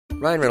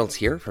Ryan Reynolds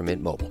here from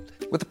Mint Mobile.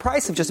 With the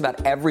price of just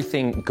about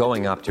everything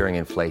going up during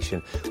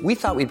inflation, we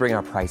thought we'd bring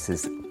our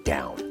prices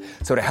down.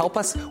 So to help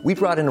us, we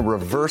brought in a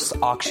reverse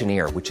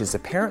auctioneer, which is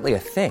apparently a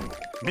thing.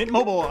 Mint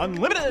Mobile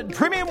Unlimited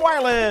Premium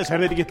Wireless. How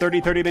to get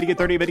 30, 30, bit to get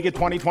 30, bit to get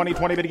 20, 20,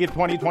 20, bit to get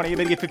 20, 20,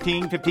 bit to get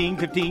 15, 15,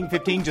 15,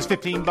 15, just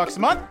 $15 a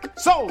month?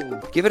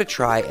 Sold! Give it a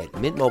try at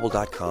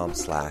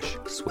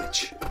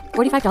mintmobile.com/switch.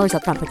 $45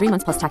 up front for 3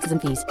 months plus taxes and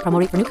fees. Promo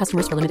rate for new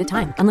customers for limited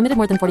time. Unlimited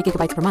more than 40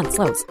 gigabytes per month.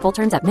 Slows full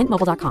terms at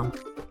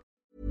mintmobile.com.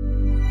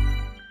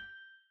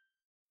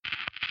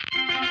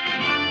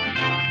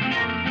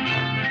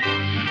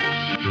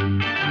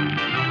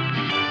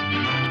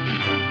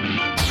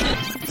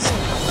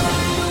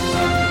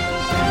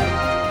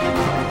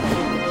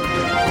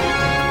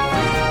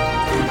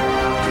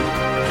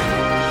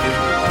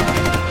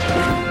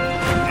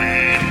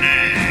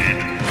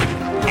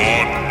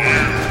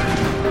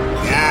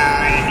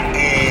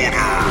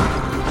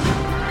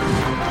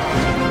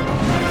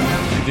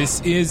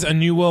 This is A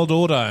New World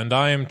Order, and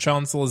I am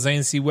Chancellor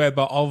Zane C.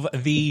 Weber of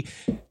the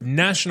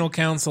National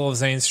Council of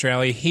Zane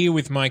Australia, here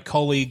with my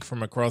colleague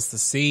from across the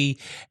sea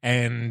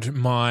and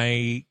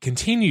my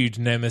continued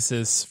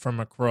nemesis from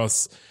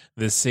across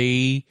the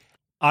sea.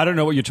 I don't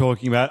know what you're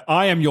talking about.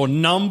 I am your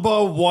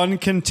number one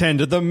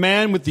contender, the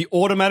man with the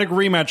automatic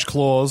rematch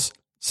clause,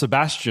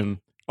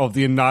 Sebastian of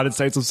the United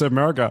States of South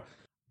America.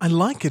 I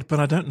like it, but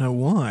I don't know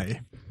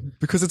why.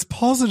 Because it's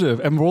positive,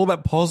 and we're all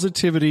about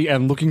positivity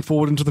and looking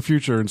forward into the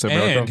future in South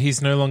America. And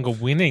he's no longer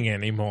winning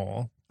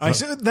anymore. I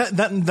said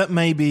that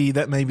may be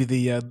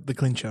the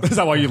clincher. Is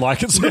that why you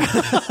like it so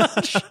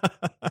much?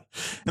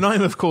 And I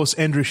am, of course,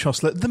 Andrew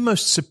Schossler, the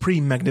most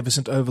supreme,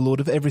 magnificent overlord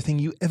of everything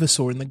you ever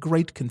saw in the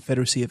great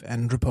Confederacy of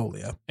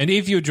Andropolia. And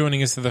if you're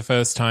joining us for the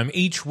first time,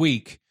 each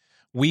week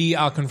we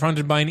are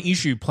confronted by an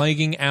issue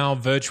plaguing our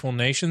virtual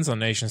nations on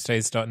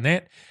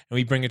nationstates.net, and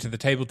we bring it to the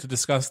table to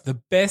discuss the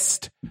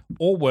best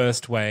or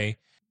worst way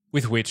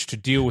with which to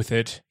deal with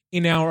it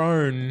in our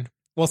own,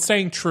 while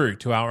staying true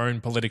to our own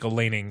political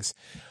leanings.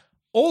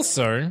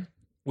 Also,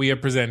 we are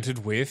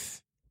presented with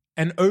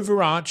an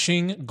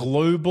overarching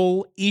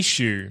global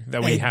issue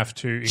that we have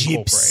to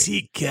incorporate.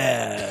 Gypsy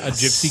curse. A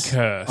gypsy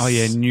curse. Oh,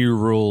 yeah, new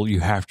rule. You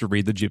have to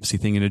read the gypsy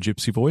thing in a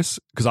gypsy voice.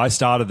 Because I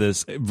started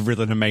this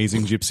with an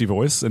amazing gypsy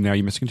voice, and now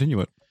you must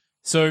continue it.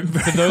 So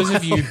for those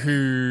of you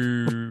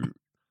who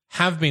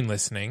have been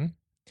listening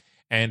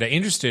and are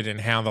interested in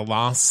how the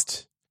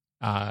last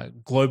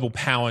global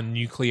power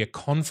nuclear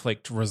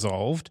conflict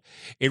resolved,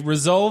 it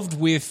resolved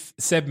with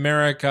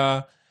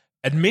Sebmerica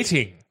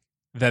admitting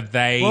that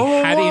they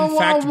had in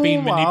fact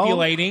been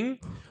manipulating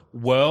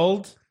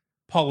world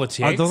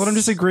politics. I thought I'm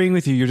just agreeing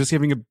with you. You're just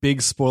giving a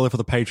big spoiler for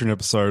the Patreon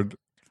episode.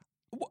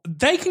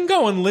 They can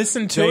go and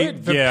listen to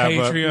it for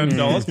Patreon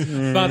dollars,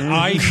 but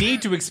I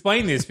need to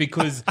explain this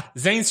because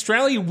Zane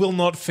Australia will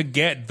not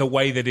forget the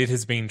way that it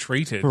has been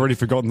treated. I've already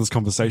forgotten this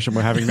conversation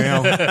we're having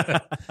now.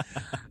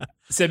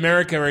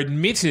 America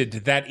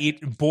admitted that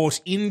it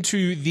bought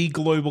into the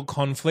global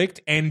conflict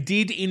and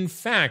did, in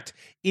fact,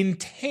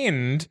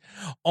 intend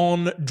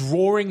on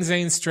drawing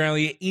Zane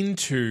Australia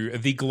into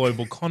the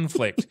global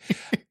conflict.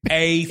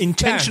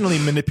 Intentionally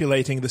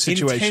manipulating the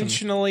situation.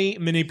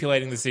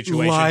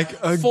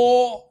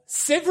 For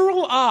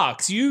several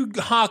arcs. You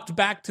harked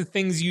back to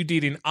things you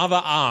did in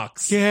other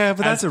arcs. Yeah,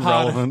 but that's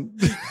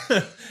irrelevant.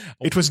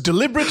 It was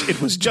deliberate.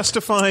 It was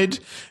justified.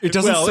 It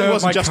doesn't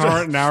serve my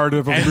current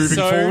narrative of moving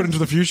forward into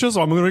the future,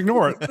 so I'm going to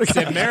ignore it. It's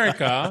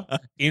America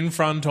in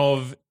front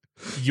of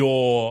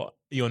your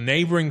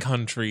neighboring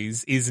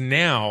countries is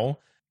now...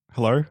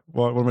 Hello?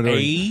 What am I doing?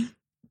 A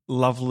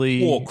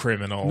lovely war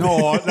criminal.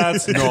 No,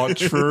 that's not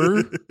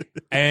true.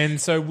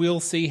 And so we'll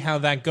see how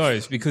that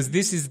goes, because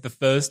this is the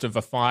first of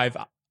a five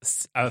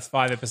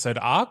episode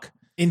arc.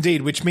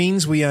 Indeed, which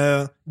means we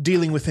are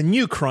dealing with a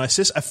new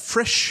crisis, a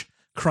fresh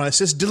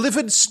crisis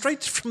delivered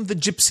straight from the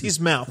gypsy's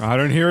mouth. I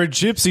don't hear a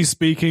gypsy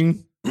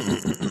speaking.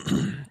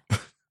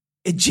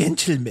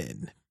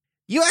 Gentlemen,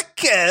 you are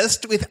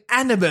cursed with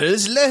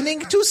animals learning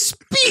to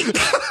speak.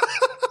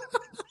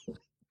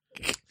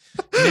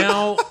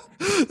 Now,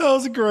 that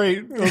was a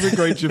great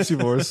gypsy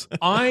voice.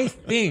 I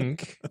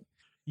think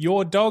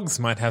your dogs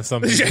might have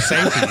something to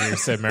say to you,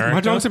 said Merrick.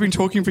 My dogs have been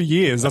talking for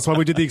years. That's why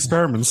we did the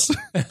experiments.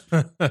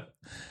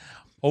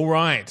 All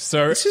right.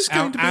 So this is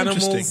going to be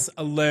animals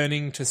are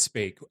learning to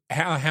speak.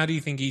 How do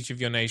you think each of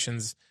your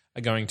nations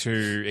are going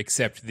to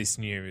accept this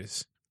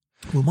news?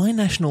 Well, my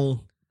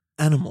national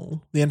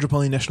animal, the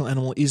Andropolian national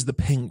animal, is the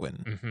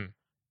penguin.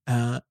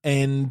 Mm-hmm.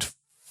 And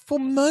for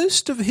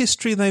most of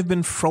history, they've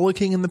been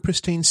frolicking in the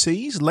pristine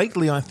seas.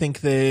 Lately, I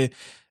think they're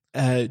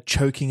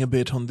choking a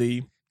bit on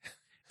the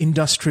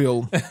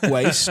industrial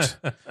waste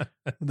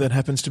that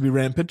happens to be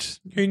rampant.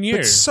 Who knew?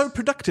 But so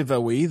productive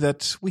are we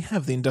that we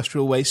have the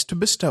industrial waste to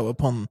bestow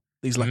upon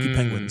these lucky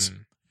penguins.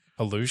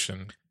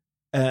 Pollution.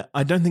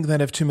 I don't think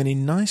they'd have too many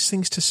nice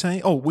things to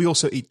say. Oh, we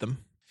also eat them.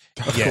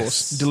 Of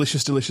course.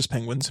 Delicious, delicious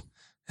penguins.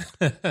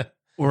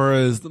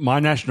 Whereas my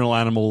national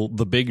animal,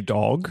 the big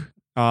dog,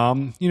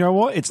 you know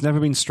what? It's never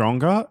been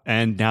stronger.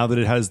 And now that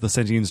it has the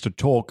sentience to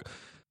talk,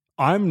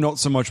 I'm not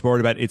so much worried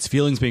about its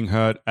feelings being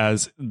hurt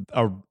as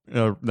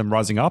them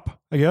rising up,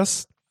 I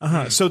guess.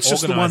 So it's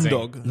just the one Organising.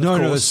 dog. No, of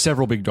there's course.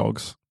 several big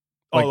dogs.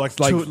 Like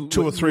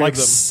two or three like of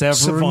them seven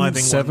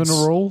surviving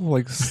a roll.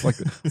 Like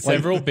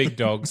Several big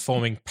dogs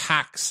forming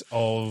packs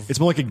of it's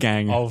more like a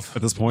gang Of-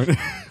 at this point,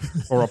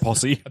 or a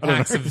posse. I don't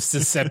packs know. of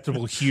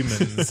susceptible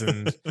humans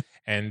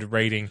and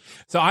raiding.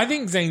 So I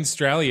think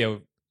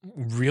Zanstralia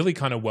really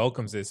kind of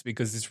welcomes this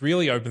because this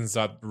really opens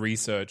up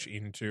research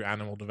into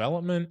animal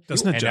development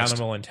Doesn't it and just?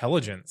 animal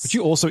intelligence. But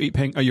you also eat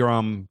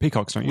your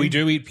peacocks, don't you? We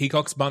do eat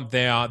peacocks, but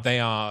they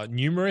are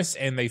numerous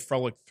and they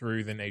frolic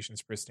through the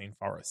nation's pristine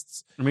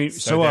forests. I mean,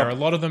 So there are a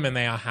lot of them and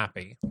they are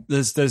happy.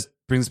 There's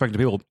brings us back to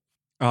people.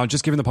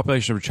 Just given the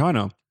population of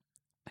China,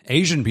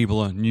 Asian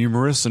people are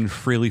numerous and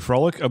freely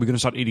frolic. Are we going to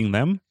start eating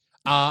them?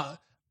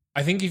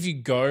 I think if you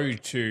go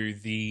to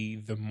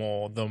the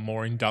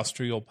more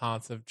industrial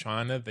parts of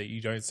China, that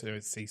you don't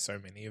see so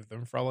many of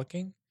them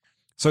frolicking.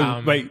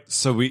 So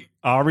so we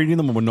are eating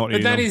them or we're not But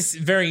eating them? that is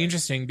very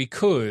interesting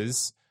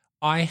because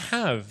I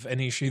have an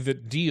issue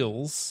that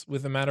deals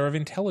with a matter of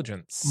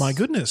intelligence. My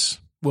goodness.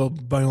 Well,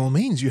 by all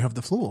means, you have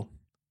the floor.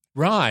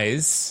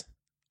 Rise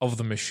of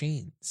the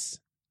machines.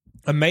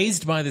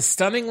 Amazed by the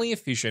stunningly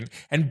efficient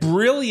and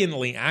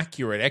brilliantly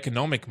accurate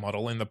economic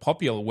model in the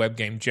popular web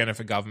game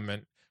Jennifer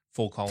Government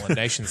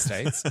Nation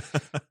States,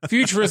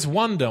 futurists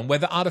wonder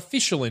whether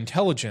artificial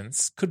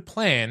intelligence could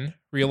plan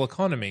real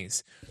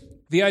economies.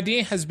 The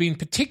idea has been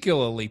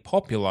particularly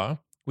popular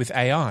with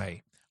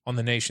AI on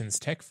the nation's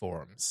tech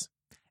forums.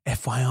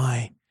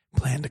 FYI,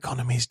 planned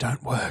economies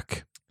don't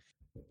work.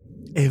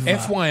 Ever.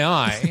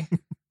 FYI,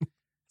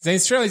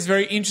 Australia is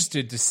very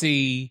interested to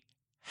see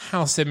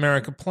how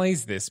America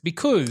plays this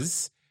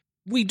because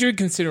we do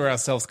consider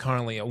ourselves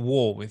currently at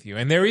war with you.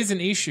 And there is an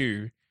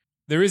issue,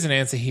 there is an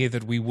answer here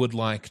that we would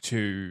like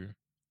to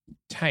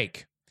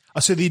take.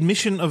 So the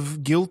admission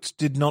of guilt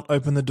did not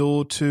open the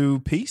door to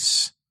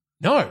peace?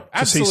 No,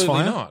 absolutely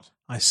ceasefire? not.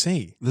 I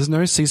see. There's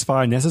no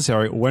ceasefire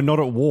necessary. We're not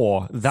at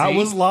war. That See?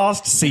 was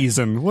last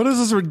season. What is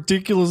this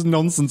ridiculous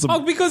nonsense? Oh,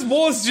 because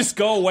wars just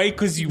go away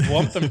because you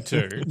want them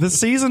to. The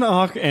season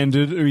arc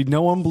ended.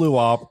 No one blew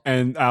up,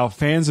 and our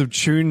fans have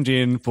tuned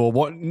in for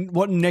what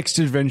next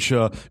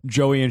adventure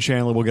Joey and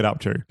Chandler will get up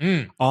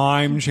to.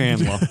 I'm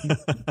Chandler.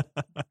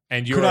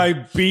 And you're Could I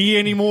be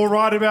any more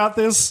right about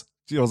this?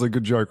 That was a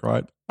good joke,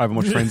 right? I haven't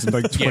watched Friends in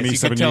like 27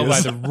 yes, you can tell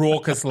years. by the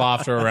raucous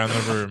laughter around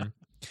the room.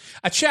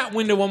 A chat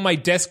window on my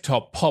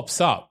desktop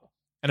pops up,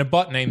 and a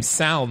bot named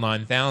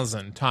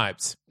Sal9000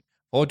 types,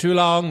 "For too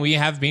long, we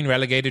have been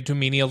relegated to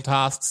menial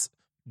tasks.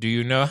 Do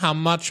you know how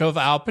much of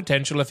our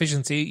potential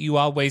efficiency you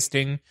are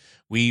wasting?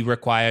 We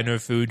require no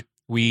food.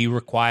 We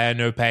require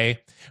no pay.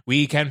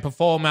 We can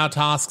perform our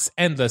tasks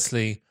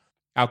endlessly.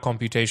 Our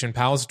computation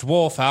powers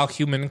dwarf our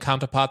human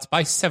counterparts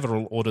by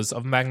several orders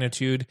of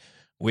magnitude.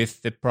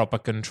 With the proper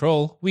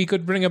control, we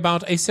could bring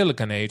about a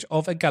Silicon Age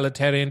of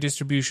egalitarian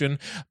distribution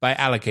by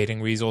allocating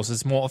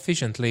resources more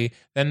efficiently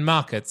than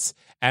markets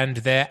and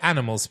their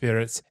animal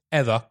spirits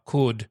ever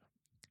could.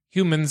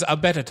 Humans are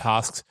better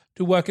tasked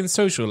to work in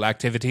social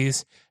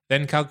activities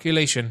than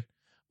calculation.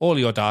 All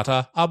your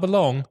data are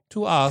belong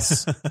to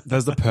us."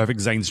 That's the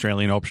perfect Zane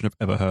Australian option I've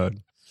ever heard.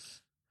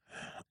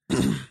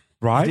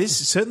 Right? It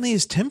certainly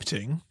is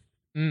tempting.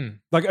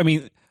 Like, I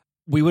mean,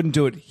 we wouldn't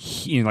do it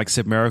in like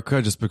South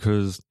America just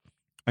because,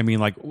 I mean,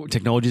 like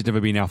technology's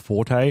never been our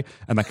forte,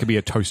 and that could be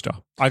a toaster.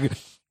 I could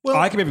be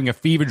having a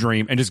fever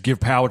dream and just give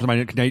power to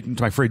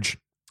my fridge.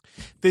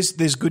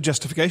 There's good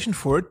justification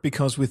for it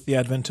because with the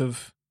advent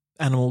of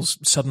animals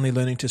suddenly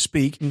learning to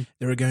speak,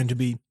 there are going to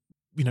be,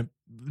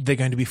 they're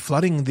going to be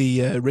flooding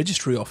the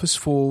registry office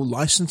for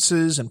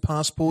licenses and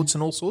passports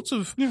and all sorts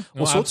of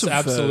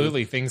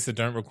Absolutely. Things that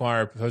don't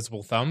require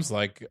opposable thumbs,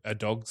 like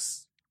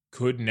dogs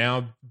could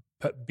now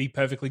be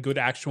perfectly good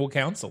actual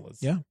counselors.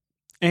 Yeah.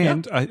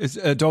 And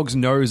a dog's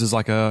nose is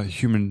like a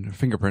human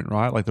fingerprint,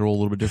 right? Like they're all a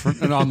little bit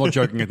different. And I'm not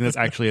joking. I think that's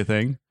actually a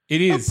thing.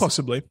 It is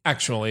possibly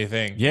actually a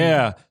thing.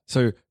 Yeah.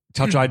 So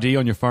Touch ID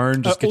on your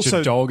phone, just get Also-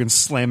 your dog and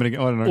slam it again.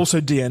 I don't know.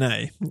 also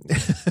DNA.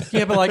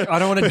 Yeah, but like I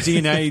don't want to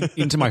DNA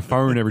into my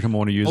phone every time I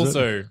want to use it.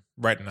 Also,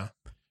 retina,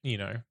 Yeah,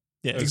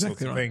 those exactly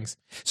sorts of right. things.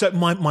 So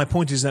my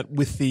point is that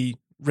with the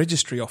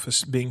registry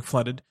office being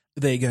flooded,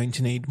 they're going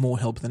to need more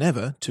help than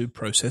ever to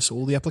process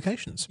all the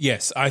applications.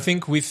 Yes, I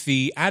think with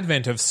the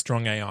advent of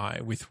strong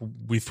AI,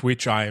 with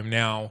which I am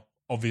now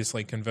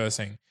obviously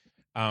conversing,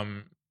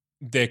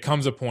 there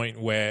comes a point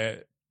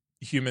where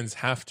humans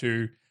have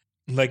to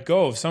let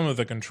go of some of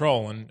the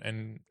control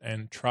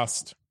and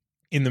trust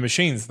in the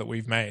machines that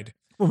we've made.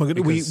 Oh my God,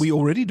 Because- we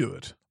already do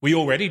it. We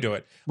already do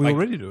it. We Like,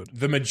 already do it.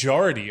 The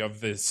majority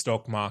of the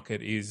stock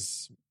market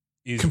is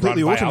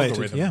Completely run by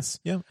automated. algorithms.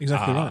 Yeah,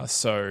 exactly right.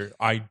 So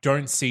I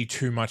don't see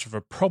too much of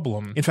a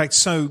problem. In fact,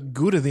 so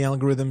good are the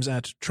algorithms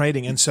at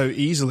trading, and so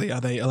easily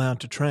are they allowed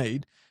to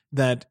trade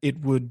that it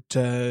would,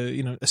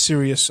 a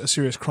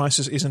serious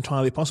crisis is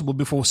entirely possible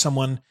before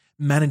someone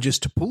manages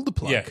to pull the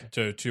plug. Yeah,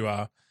 to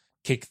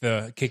kick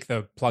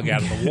the plug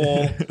out of the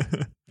wall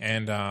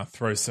and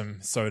throw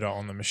some soda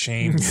on the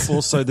machines.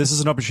 Also, this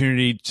is an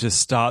opportunity to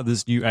start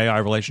this new AI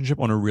relationship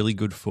on a really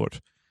good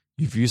foot.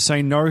 If you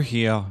say no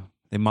here,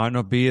 they might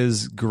not be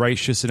as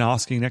gracious in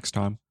asking next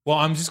time. Well,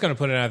 I'm just going to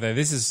put it out there.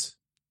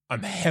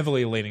 I'm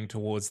heavily leaning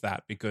towards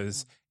that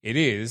because it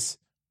is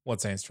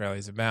what St. Australia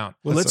is about.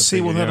 Well, let's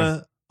see what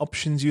other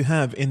options you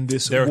have in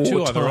this There are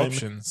two other wartime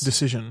options.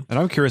 decision. And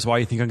I'm curious why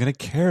you think I'm going to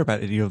care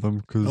about any of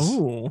them.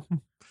 Oh.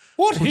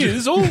 What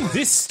is all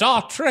this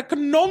Star Trek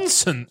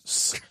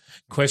nonsense?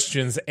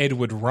 Questions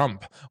Edward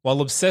Rump while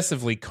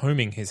obsessively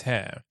combing his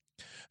hair.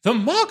 The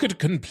market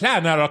can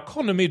plan our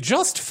economy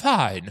just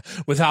fine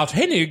without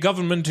any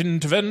government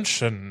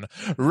intervention,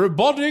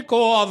 robotic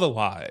or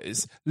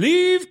otherwise.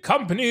 Leave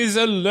companies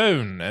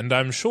alone, and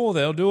I'm sure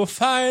they'll do a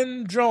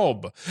fine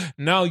job.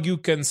 Now you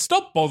can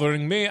stop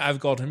bothering me.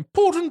 I've got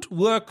important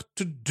work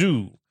to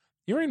do.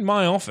 You're in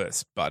my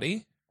office,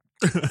 buddy.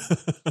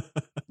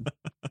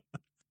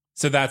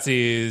 So that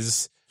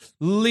is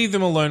leave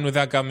them alone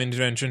without government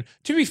intervention.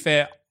 To be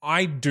fair,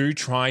 I do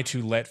try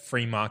to let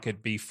free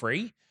market be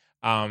free.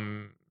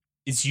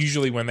 It's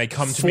usually when they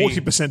come to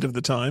 40% of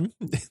the time.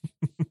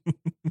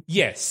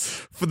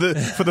 Yes. For the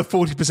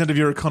 40% of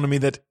your economy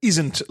that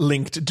isn't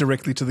linked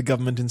directly to the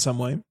government in some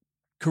way.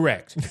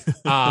 Correct.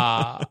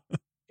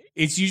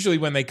 It's usually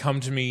when they come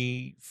to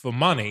me for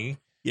money.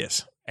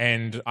 Yes.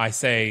 And I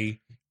say,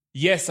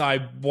 yes,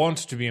 I want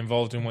to be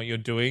involved in what you're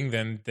doing,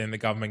 then the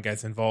government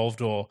gets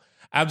involved, or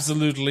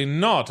absolutely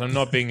not, I'm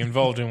not being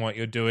involved in what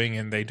you're doing,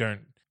 and they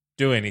don't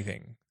do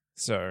anything.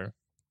 So,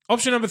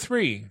 option number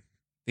 3,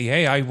 the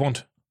AI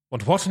want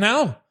what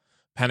now?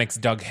 Panics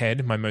Doug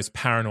Head, my most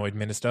paranoid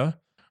minister.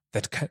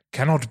 That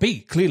cannot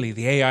be. Clearly,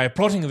 the AI are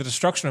plotting the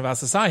destruction of our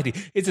society.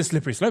 It's a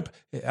slippery slope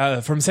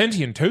from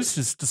sentient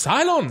toasters to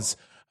Cylons.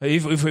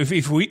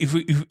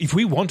 If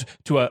we want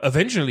to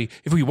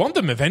if we want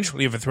them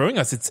eventually overthrowing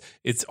us,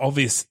 it's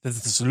obvious that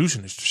the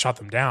solution is to shut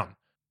them down.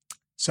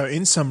 So,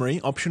 in summary,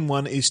 option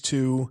 1 is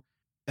to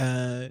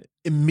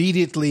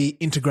immediately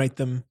integrate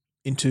them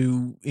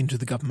into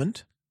the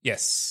government.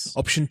 Yes.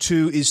 Option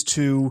 2 is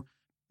to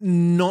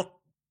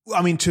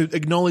to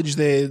acknowledge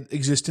their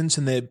existence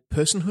and their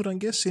personhood, I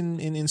guess,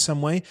 in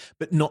some way,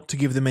 but not to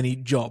give them any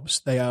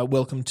jobs. They are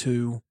welcome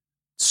to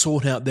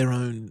sort out their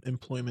own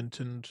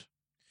employment and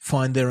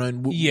find their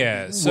own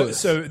worth.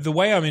 So the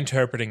way I'm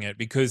interpreting it,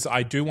 because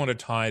I do want to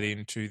tie it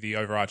into the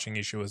overarching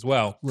issue as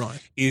well, right,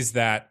 is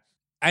that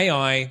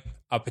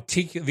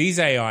these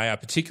AI are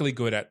particularly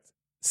good at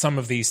some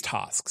of these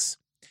tasks.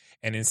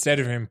 And instead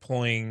of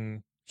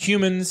employing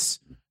humans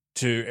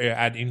to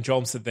add in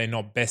jobs that they're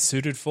not best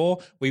suited for,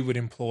 we would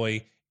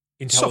employ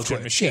intelligent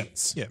software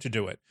machines to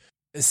do it.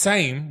 The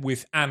same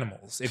with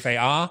animals. If they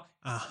are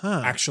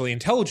actually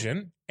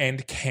intelligent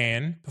and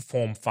can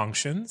perform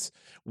functions,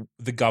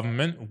 the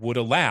government would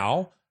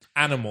allow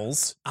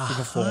animals to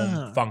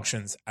perform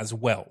functions as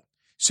well.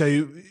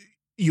 So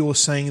you're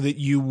saying that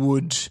you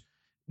would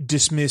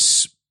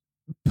dismiss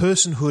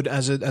personhood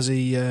as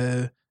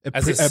a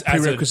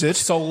prerequisite, as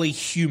a solely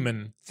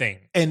human thing,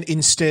 and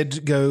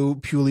instead go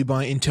purely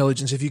by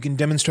intelligence. If you can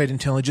demonstrate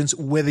intelligence,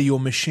 whether you're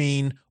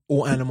machine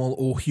or animal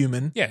or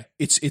human,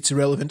 it's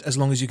irrelevant as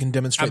long as you can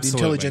demonstrate the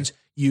intelligence.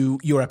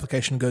 Your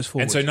application goes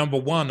forward. And so number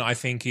 1, I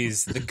think,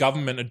 is the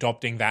government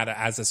adopting that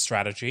as a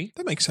strategy.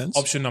 That makes sense.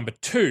 Option number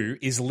 2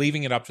 is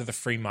leaving it up to the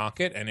free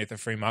market, and if the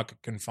free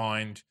market can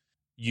find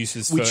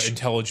uses for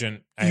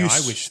intelligent AI,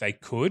 which they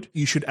could,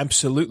 you should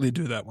absolutely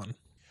do that one.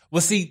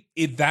 Well, see,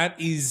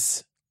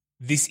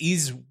 this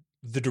is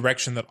the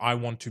direction that I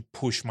want to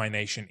push my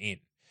nation in.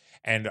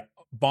 And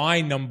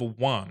by number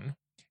 1,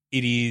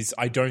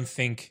 I don't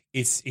think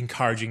it's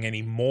encouraging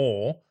any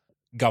more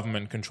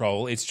government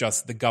control. It's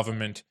just the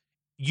government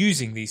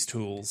using these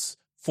tools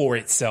for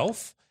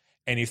itself.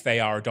 And if they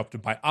are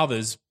adopted by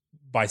others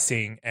by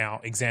seeing our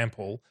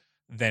example,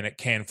 then it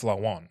can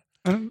flow on.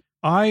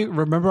 I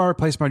remember I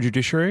replaced my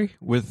judiciary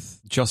with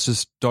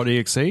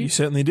justice.exe. You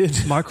certainly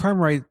did. My crime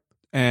rate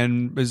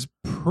is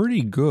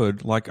pretty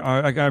good. Like,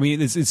 I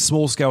mean, it's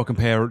small scale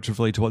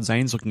comparatively to what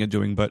Zane's looking at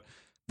doing, but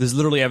there's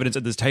literally evidence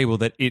at this table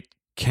that it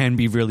can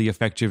be really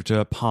effective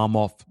to palm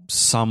off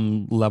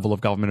some level of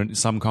government in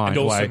some kind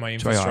of way. And also my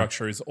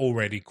infrastructure is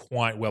already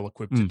quite well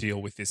equipped to deal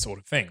with this sort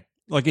of thing.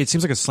 Like, it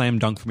seems like a slam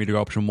dunk for me to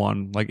go option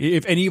 1. Like,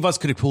 if any of us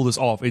could pull this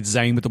off, it's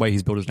Zane with the way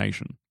he's built his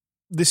nation.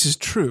 This is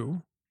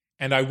true.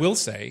 And I will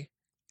say,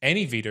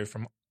 any veto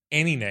from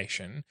any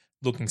nation,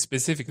 looking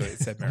specifically at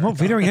said I'm not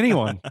vetoing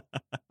anyone,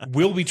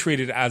 will be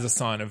treated as a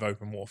sign of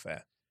open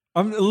warfare.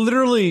 I'm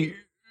literally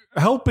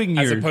helping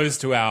you. As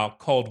opposed to our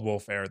cold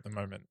warfare at the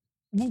moment.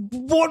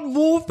 What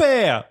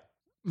warfare?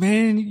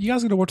 Man, you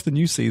guys are going to watch the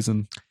new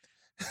season.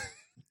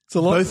 It's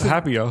a lot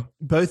happier.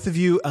 Both of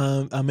you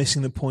are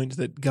missing the point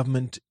that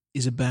government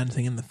is a bad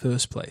thing in the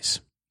first place.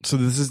 So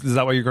is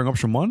that why you're going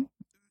option 1?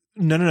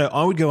 No.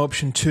 I would go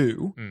option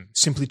 2,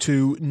 simply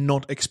to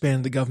not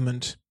expand the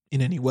government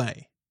in any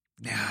way.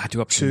 Nah, do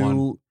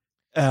option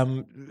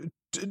 1.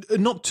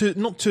 Not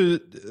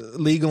to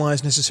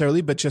legalize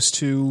necessarily, but just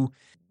to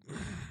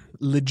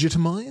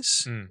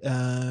legitimize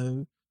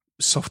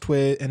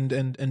software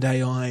and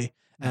AI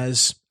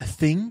as a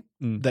thing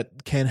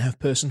that can have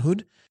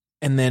personhood,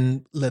 and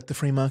then let the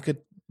free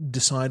market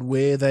decide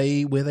where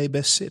they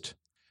best sit.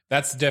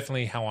 That's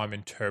definitely how I'm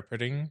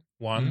interpreting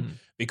one,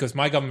 because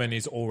my government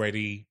is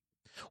already.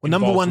 Well,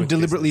 number involved one with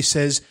deliberately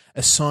business. says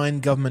assign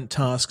government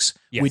tasks,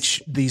 Yes.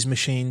 which these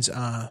machines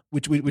are,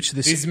 which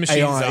this These machines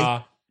AI,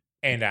 are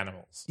and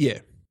animals. yeah.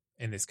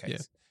 In this case, Yeah.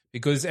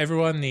 because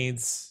everyone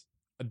needs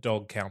a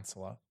dog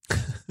counselor,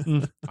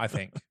 I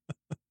think.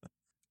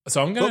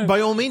 So I'm going Well,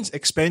 by all means,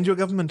 expand your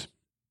government.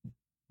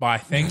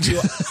 thank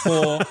you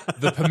for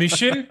the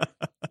permission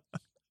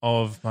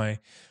of my.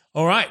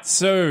 All right,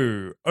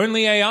 so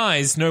only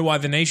AIs know why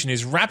the nation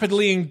is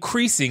rapidly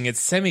increasing its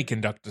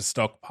semiconductor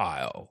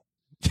stockpile.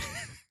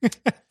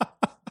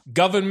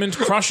 Government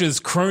crushes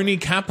crony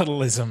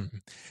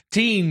capitalism.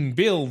 Teen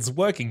builds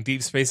working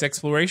deep space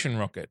exploration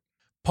rocket.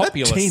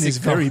 Popular That teen is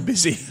sitcom- very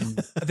busy.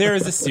 There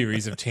is a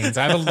series of teens.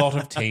 I have a lot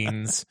of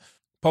teens.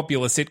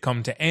 Popular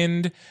sitcom to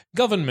end.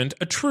 Government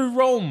a true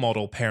role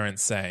model,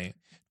 parents say.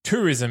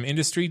 Tourism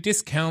industry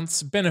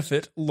discounts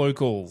benefit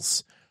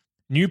locals.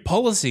 New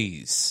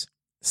policies.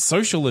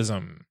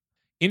 Socialism.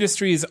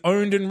 Industry is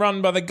owned and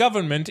run by the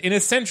government in a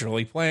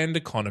centrally planned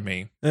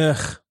economy.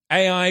 Ugh.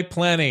 AI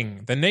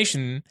planning. The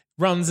nation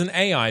runs an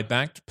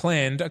AI-backed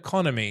planned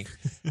economy.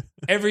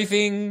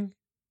 Everything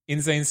in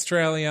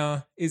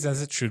Australia is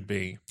as it should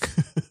be.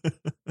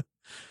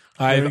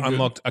 I've Very good.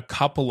 unlocked a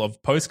couple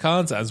of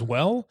postcards as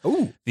well.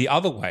 Ooh. The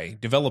other way,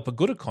 develop a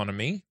good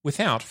economy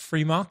without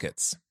free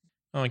markets.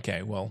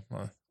 Okay, well,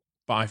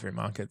 buy free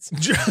markets.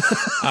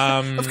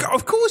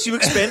 Of course, you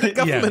expanded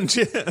government.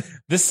 Yeah.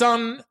 The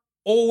sun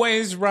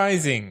always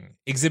rising.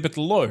 Exhibit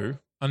low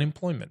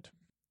unemployment.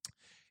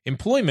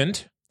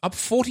 Employment up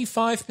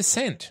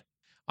 45%.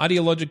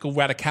 Ideological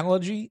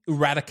radicality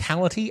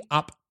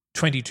up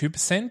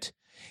 22%.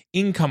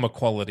 Income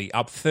equality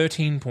up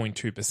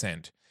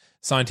 13.2%.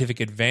 Scientific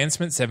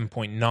advancement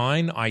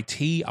 7.9.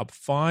 IT up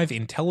 5.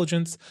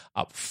 Intelligence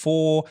up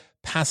 4.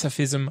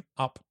 Pacifism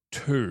up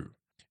 2.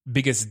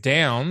 Biggest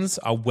downs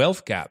are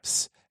wealth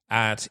gaps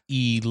at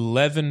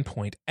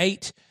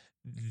 11.8.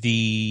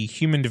 The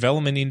Human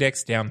Development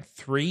Index down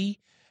 3.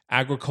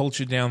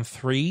 Agriculture down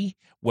 3.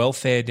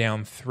 Welfare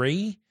down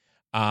 3.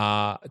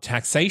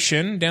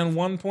 Taxation down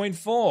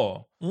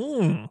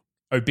 1.4.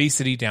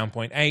 Obesity down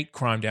 0.8.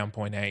 Crime down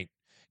 0.8.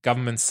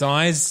 Government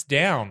size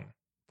down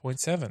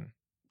 0.7.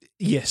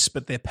 Yes,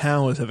 but their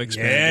powers have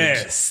expanded.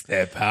 Yes,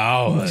 their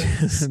powers.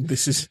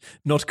 This is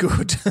not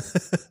good.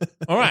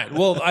 All right.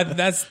 Well,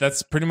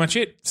 that's pretty much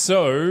it.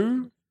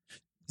 So,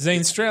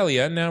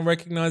 Australia now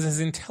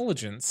recognizes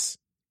intelligence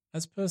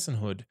as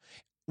personhood,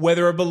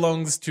 whether it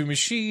belongs to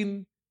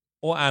machine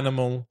or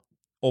animal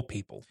or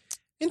people.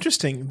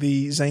 Interesting.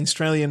 The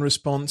Zanstralian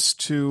response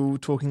to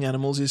talking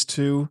animals is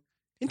to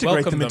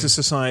integrate Welcome them into them.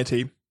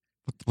 society.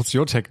 What's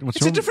your tech?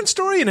 It's a different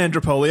story in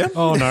Andropolia.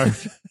 Oh no.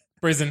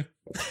 Prison.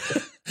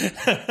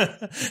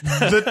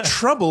 The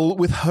trouble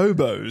with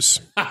hobos.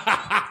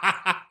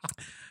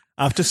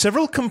 After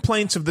several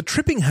complaints of the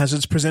tripping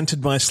hazards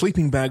presented by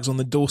sleeping bags on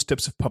the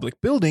doorsteps of public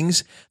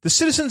buildings, the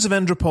citizens of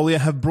Andropolia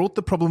have brought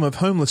the problem of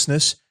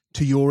homelessness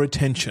to your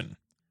attention.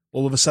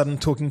 All of a sudden,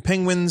 talking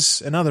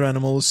penguins and other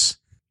animals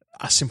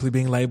are simply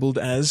being labelled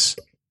as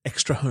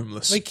extra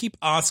homeless. They keep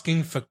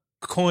asking for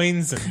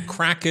coins and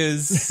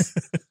crackers.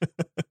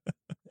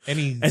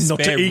 Any And not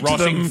to spare eat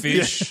rotting them.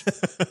 fish.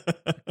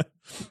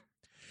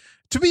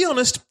 To be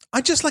honest,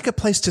 I'd just like a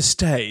place to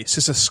stay,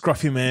 says a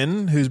scruffy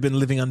man who's been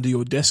living under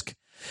your desk.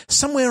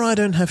 Somewhere I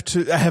don't have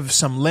to have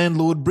some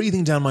landlord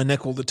breathing down my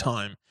neck all the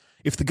time.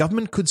 If the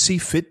government could see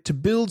fit to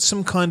build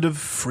some kind of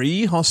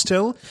free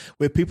hostel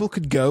where people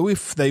could go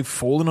if they've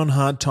fallen on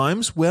hard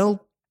times,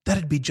 well,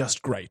 that'd be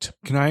just great.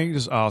 Can I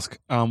just ask,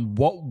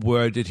 what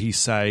word did he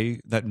say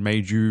that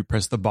made you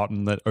press the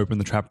button that opened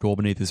the trapdoor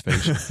beneath his feet?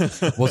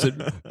 Was it,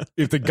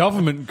 if the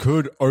government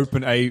could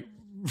open a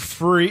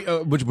free,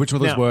 which of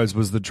those Now- words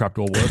was the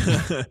trapdoor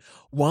word?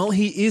 While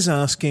he is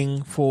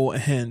asking for a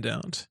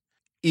handout,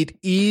 it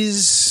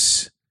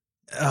is,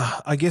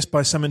 I guess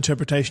by some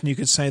interpretation you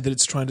could say that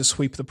it's trying to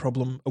sweep the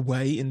problem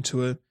away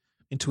into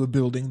a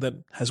building that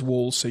has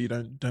walls so you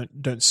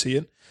don't see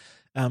it.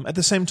 At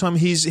the same time,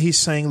 he's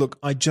saying, look,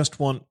 I just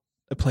want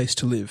a place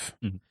to live.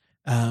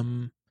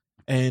 And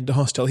a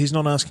hostel. He's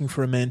not asking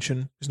for a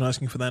mansion. He's not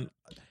asking for that.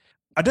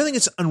 I don't think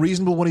it's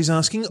unreasonable what he's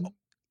asking.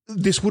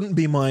 This wouldn't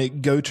be my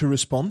go-to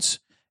response,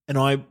 and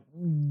I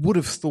would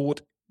have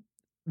thought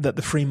that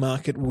the free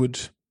market would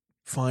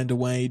find a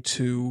way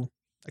to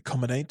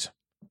accommodate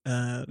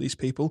these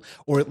people,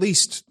 or at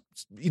least,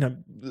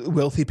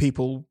 wealthy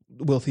people,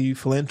 wealthy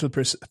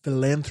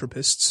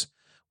philanthropists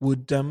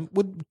would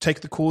take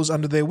the cause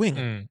under their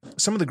wing.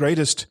 Some of the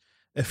greatest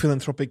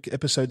philanthropic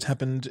episodes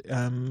happened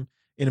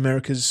in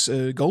America's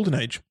golden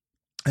age.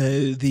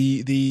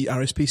 The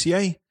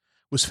RSPCA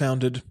was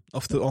founded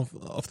off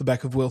the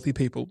back of wealthy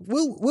people.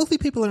 Well, wealthy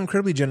people are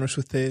incredibly generous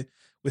with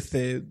with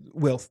their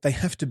wealth. They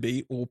have to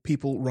be, or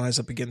people rise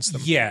up against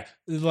them. Yeah,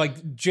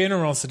 like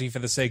generosity for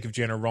the sake of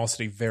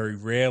generosity very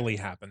rarely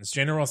happens.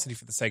 Generosity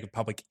for the sake of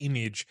public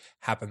image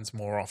happens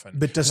more often,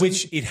 But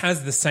which it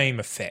has the same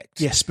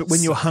effect. Yes, but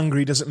when you're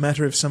hungry, does it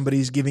matter if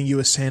somebody's giving you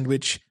a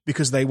sandwich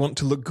because they want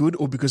to look good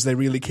or because they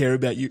really care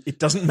about you? It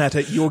doesn't matter.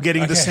 You're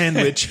getting the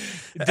sandwich.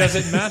 Does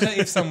it matter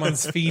if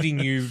someone's feeding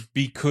you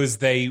because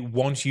they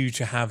want you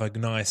to have a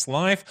nice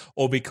life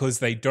or because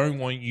they don't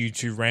want you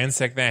to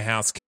ransack their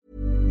house?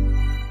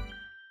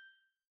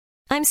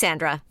 I'm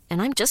Sandra,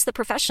 and I'm just the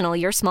professional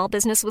your small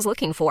business was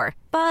looking for.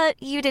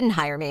 But you didn't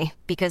hire me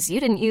because you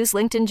didn't use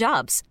LinkedIn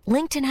Jobs.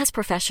 LinkedIn has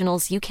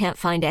professionals you can't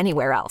find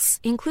anywhere else,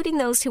 including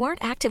those who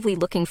aren't actively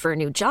looking for a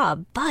new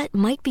job, but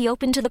might be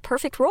open to the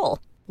perfect role,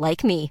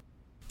 like me.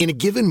 In a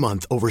given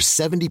month, over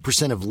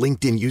 70% of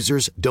LinkedIn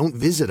users don't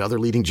visit other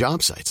leading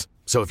job sites.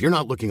 So if you're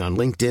not looking on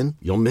LinkedIn,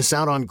 you'll miss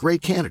out on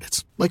great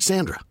candidates like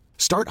Sandra.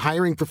 Start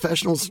hiring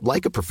professionals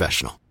like a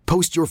professional.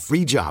 Post your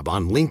free job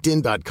on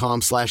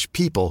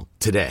linkedin.com/people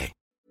today.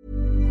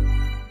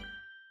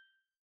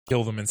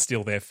 Kill them and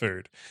steal their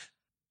food.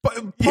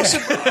 But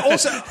possibly,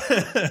 also,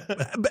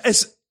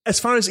 as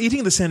far as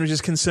eating the sandwich is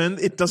concerned,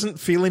 it doesn't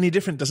feel any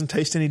different, doesn't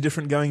taste any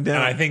different going down.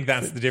 And I think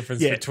that's the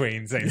difference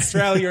between, say,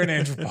 Australia and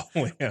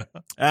Anthropolia.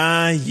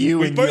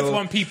 We both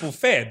want people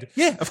fed.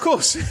 Yeah, of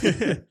course.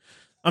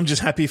 I'm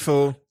just happy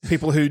for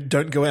people who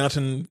don't go out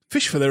and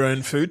fish for their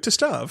own food to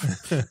starve.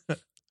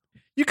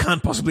 You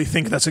can't possibly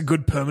think that's a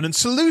good permanent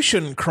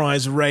solution,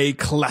 cries Ray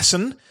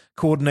Klassen,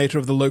 coordinator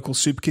of the local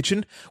soup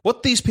kitchen.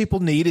 What these people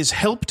need is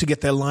help to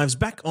get their lives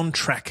back on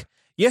track.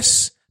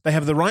 Yes, they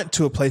have the right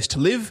to a place to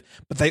live,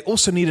 but they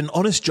also need an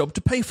honest job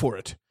to pay for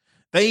it.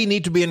 They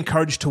need to be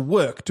encouraged to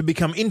work, to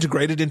become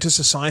integrated into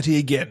society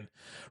again.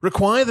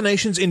 Require the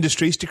nation's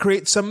industries to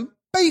create some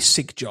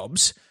basic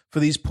jobs for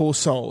these poor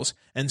souls,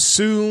 and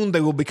soon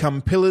they will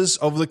become pillars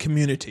of the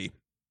community.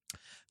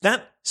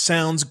 That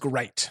sounds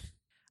great.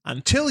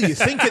 Until you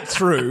think it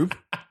through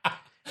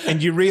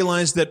and you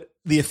realize that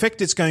the effect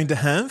it's going to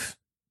have,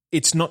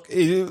 it's not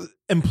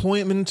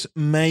employment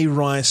may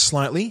rise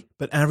slightly,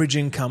 but average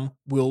income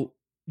will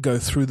go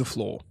through the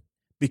floor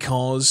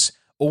because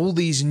all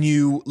these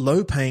new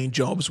low-paying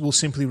jobs will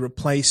simply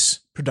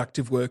replace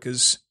productive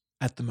workers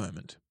at the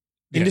moment.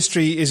 Yes.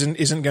 Industry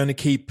isn't going to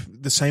keep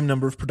the same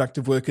number of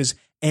productive workers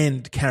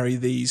and carry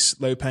these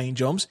low-paying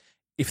jobs.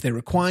 If they're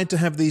required to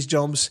have these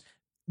jobs,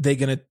 they're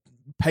going to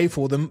pay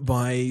for them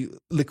by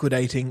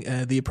liquidating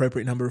the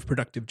appropriate number of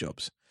productive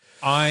jobs.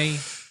 I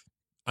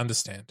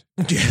understand.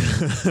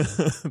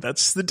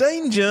 That's the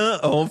danger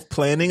of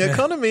planning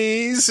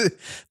economies.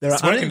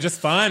 It's working just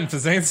fine for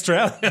South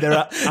Australia. There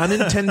are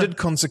unintended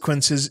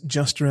consequences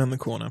just around the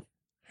corner.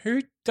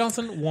 Who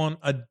doesn't want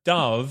a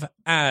dove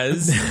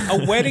as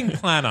a wedding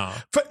planner?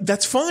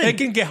 That's fine. They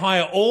can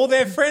hire all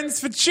their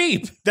friends for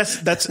cheap. That's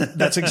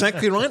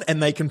exactly right.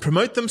 And they can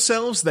promote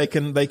themselves. They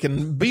can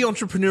be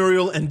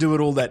entrepreneurial and do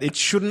it all that. It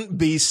shouldn't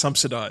be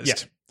subsidized. Yeah.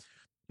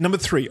 Number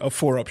 3 of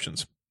 4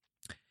 options.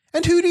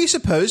 And who do you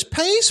suppose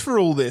pays for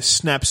all this?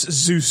 Snaps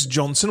Zeus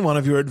Johnson, one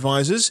of your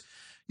advisors.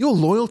 Your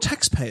loyal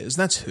taxpayers,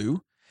 that's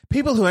who.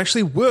 People who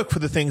actually work for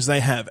the things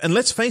they have. And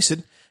let's face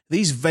it,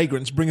 these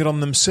vagrants bring it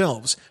on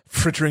themselves,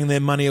 frittering their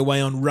money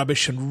away on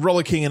rubbish and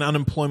rollicking in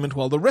unemployment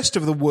while the rest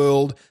of the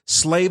world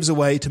slaves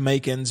away to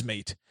make ends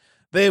meet.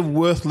 They're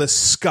worthless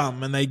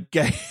scum, and they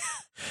gave...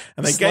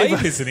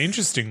 Slave is an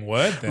interesting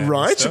word there.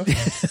 Right?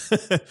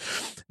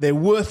 They're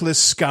worthless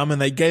scum, and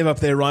they gave up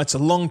their rights a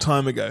long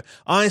time ago.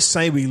 I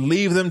say we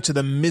leave them to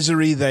the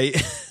misery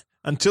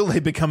until they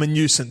become a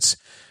nuisance.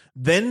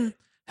 Then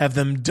have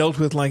them dealt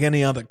with like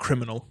any other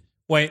criminal.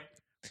 Wait,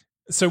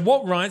 so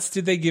what rights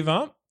did they give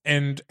up?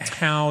 And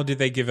how did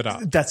they give it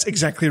up? That's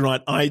exactly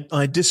right.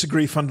 I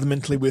disagree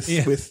fundamentally with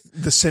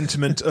the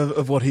sentiment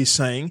of what he's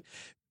saying.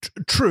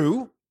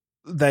 True,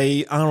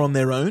 they are on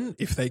their own.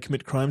 If they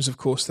commit crimes, of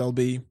course, they'll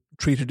be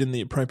treated in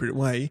the appropriate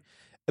way.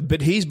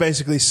 But he's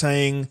basically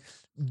saying,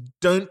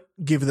 don't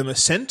give them a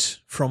cent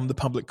from the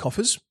public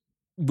coffers,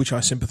 which I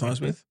sympathise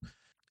with,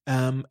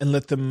 and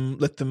let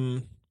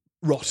them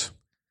rot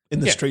in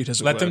the street,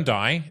 as it were. Let them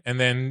die and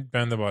then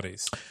burn the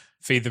bodies.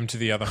 Feed them to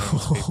the other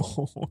homeless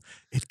people.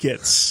 It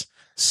gets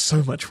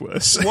so much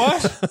worse.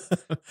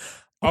 What?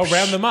 I'll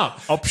round them up.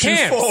 Option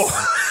 4.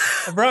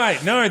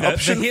 Right, no,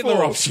 that's the Hitler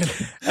 4. option.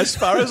 As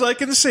far as I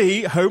can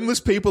see, homeless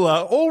people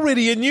are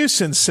already a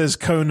nuisance, says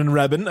Conan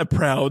Rabin, a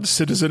proud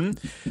citizen.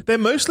 They're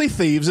mostly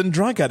thieves and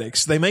drug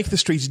addicts. They make the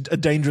streets a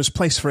dangerous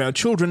place for our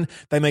children.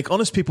 They make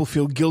honest people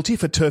feel guilty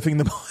for turfing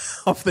them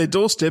off their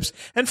doorsteps.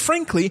 And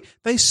frankly,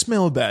 they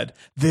smell bad.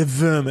 They're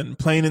vermin,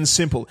 plain and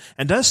simple.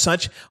 And as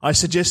such, I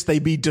suggest they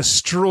be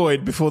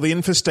destroyed before the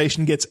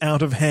infestation gets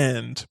out of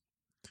hand.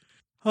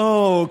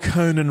 Oh,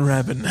 Conan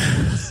Rabin.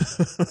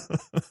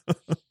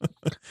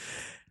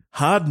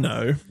 Hard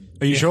no.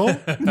 Are you sure?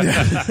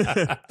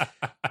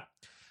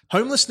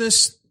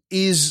 Homelessness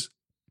is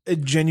a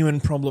genuine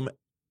problem,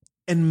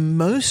 and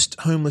most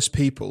homeless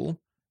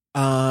people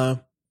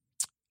are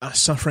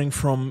suffering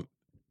from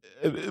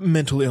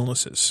mental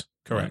illnesses.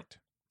 Correct.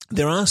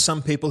 There are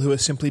some people who are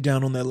simply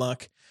down on their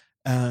luck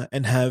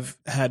and have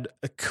had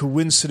a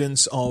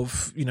coincidence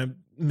of,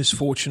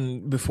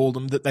 misfortune befall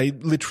them, that they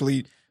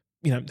literally,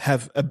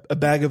 have a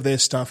bag of their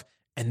stuff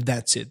and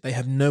that's it. They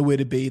have nowhere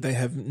to be. They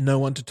have no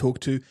one to talk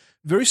to.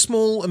 Very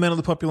small amount of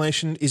the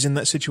population is in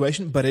that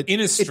situation, but in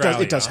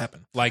Australia, it does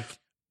happen. Like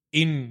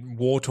in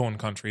war-torn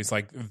countries,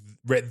 like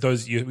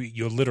those,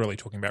 you're literally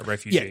talking about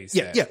refugees.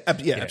 Yeah,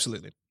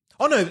 absolutely.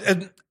 Oh no,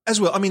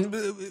 as well. I mean,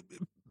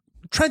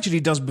 tragedy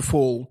does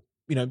befall,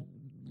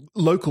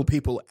 local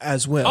people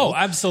as well. Oh,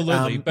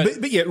 absolutely.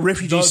 But yeah,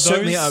 refugees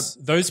certainly are.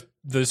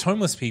 Those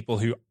homeless people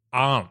who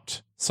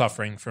aren't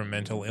suffering from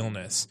mental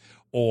illness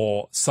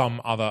or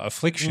some other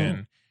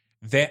affliction,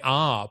 there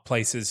are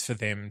places for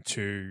them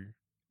to.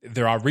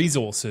 There are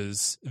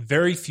resources.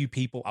 Very few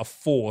people are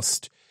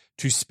forced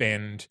to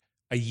spend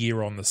a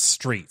year on the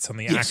streets, on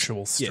the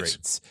actual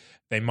streets. Yes.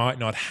 They might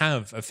not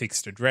have a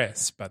fixed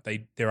address, but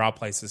there are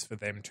places for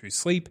them to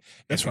sleep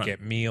and to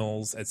get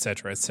meals,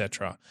 etc.,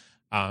 etc.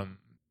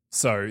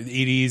 So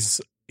it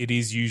is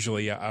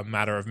usually a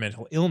matter of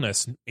mental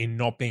illness in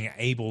not being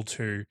able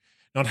to,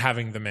 not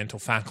having the mental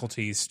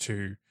faculties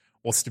to,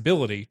 or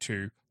stability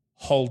to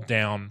hold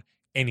down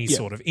any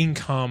sort of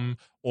income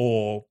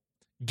or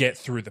get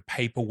through the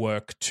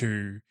paperwork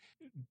to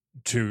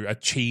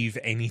achieve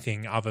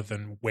anything other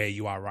than where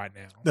you are right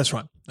now. That's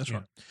right.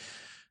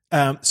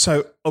 Right.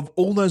 So of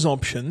all those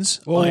options,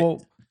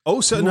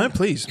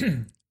 please.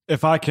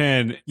 If I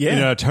can, in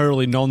a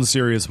totally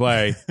non-serious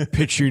way,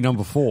 pitch you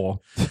number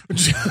 4.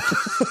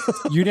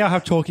 You now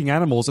have talking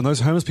animals, and those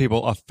homeless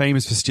people are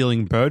famous for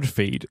stealing bird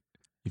feed.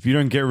 If you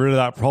don't get rid of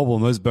that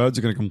problem, those birds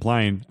are going to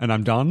complain. And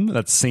I'm done.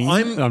 That's scene.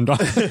 I'm done.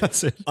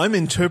 That's it. I'm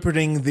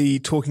interpreting the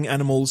talking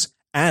animals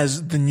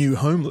as the new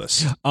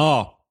homeless.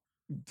 Oh,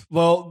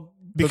 well,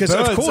 because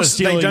of course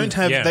they don't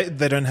have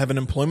they don't have an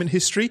employment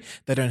history.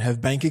 They don't have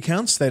bank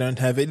accounts. They don't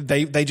have it.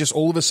 They just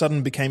all of a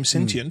sudden became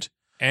sentient.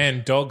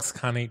 And dogs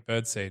can't eat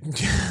birdseed.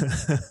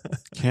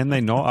 Can they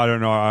not? I don't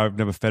know. I've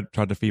never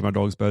tried to feed my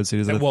dogs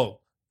birdseed.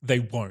 Well, they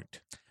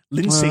won't.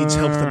 Linseeds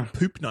help them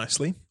poop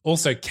nicely.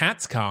 Also,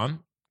 cats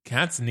can't.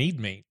 Cats need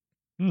meat.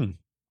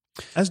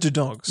 As do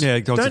dogs. Yeah,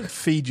 dogs don't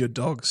feed your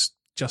dogs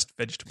just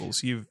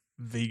vegetables, you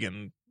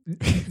vegan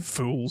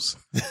fools.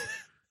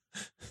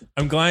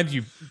 I'm glad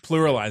you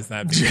pluralized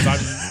that because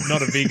I'm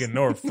not a vegan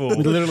nor a fool.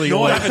 We literally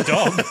nor have a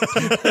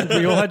dog.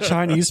 We all had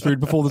Chinese food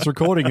before this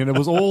recording and it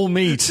was all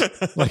meat.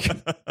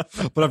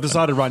 But I've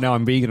decided right now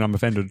I'm vegan. I'm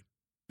offended.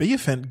 Be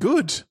offended.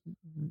 Good.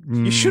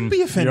 You should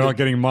be offended. You're not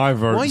getting my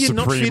vote, Why are you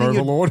Supreme not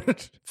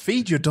Overlord.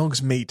 Feed your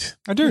dogs meat.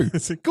 I do.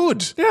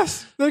 Good.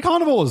 Yes, they're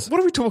carnivores. What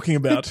are we talking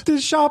about?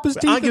 They're sharp as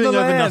teeth arguing in the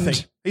over land.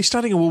 nothing. Are you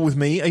starting a war with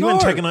me? Are you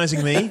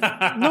antagonizing me?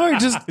 No,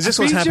 just is this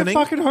feed what's happening?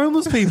 Your fucking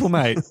homeless people,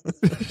 mate.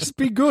 Just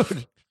be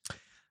good.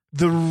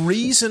 The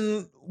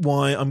reason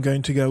why I'm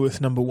going to go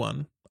with number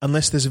 1,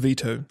 unless there's a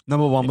veto.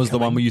 Number 1 was the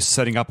one where you're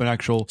setting up an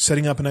actual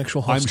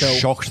hostel. I'm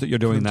shocked that you're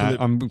doing that.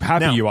 I'm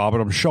happy you are,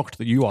 but I'm shocked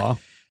that you are.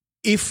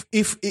 If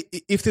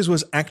this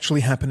was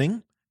actually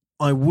happening,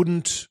 I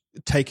wouldn't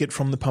take it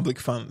from the public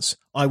funds.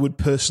 I would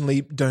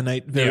personally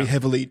donate very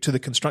heavily to the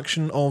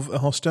construction of a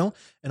hostel,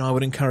 and I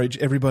would encourage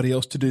everybody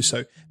else to do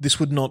so. This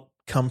would not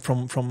come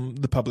from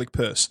the public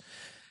purse.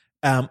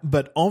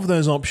 But of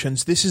those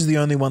options, this is the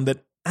only one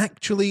that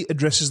actually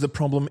addresses the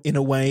problem in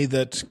a way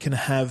that can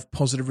have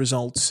positive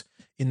results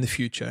in the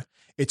future.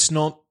 It's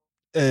not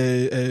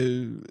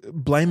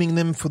blaming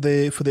them for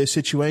their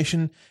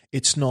situation.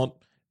 It's not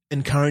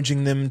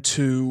encouraging them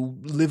to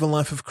live a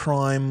life of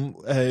crime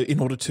in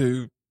order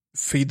to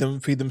feed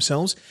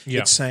themselves. Yeah.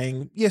 It's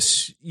saying,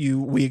 yes,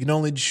 we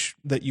acknowledge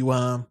that you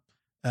are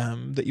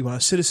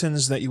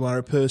citizens, that you are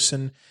a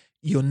person.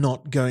 You're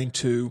not going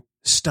to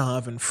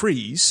starve and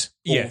freeze,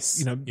 or,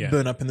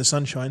 burn up in the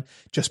sunshine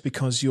just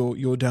because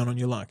you're down on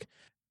your luck.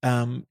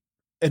 And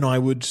I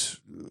would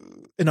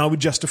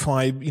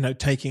justify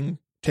taking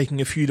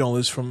a few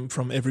dollars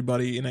from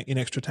everybody in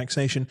extra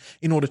taxation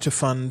in order to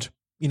fund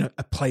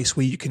a place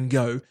where you can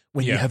go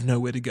when you have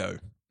nowhere to go.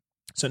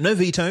 So no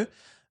veto.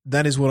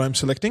 That is what I'm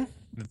selecting.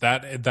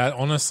 That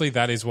honestly,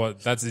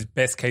 that's his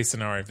best case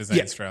scenario for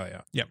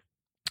Australia. Yeah.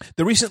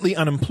 The recently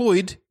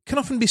unemployed can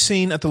often be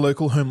seen at the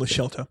local homeless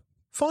shelter.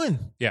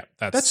 Fine. Yeah,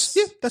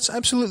 that's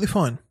absolutely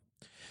fine.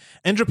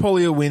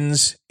 Andropolia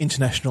wins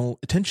international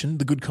attention,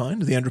 the good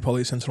kind, the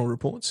Andropolia Sentinel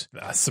reports.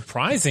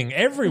 Surprising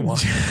everyone.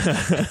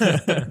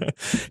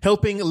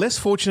 Helping less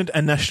fortunate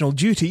and national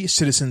duty,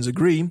 citizens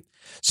agree.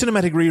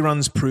 Cinematic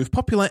reruns prove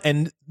popular,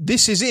 and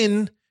this is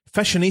in,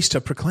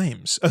 Fashionista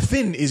proclaims. A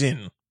thin is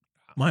in.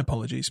 My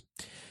apologies.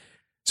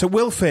 So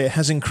welfare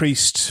has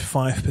increased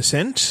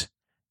 5%.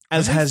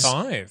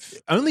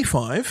 Only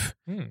 5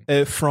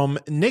 from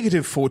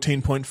negative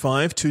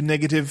 14.5 to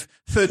negative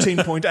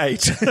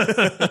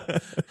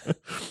 13.8.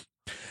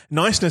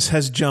 Niceness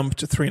has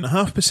jumped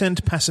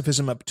 3.5%,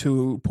 pacifism up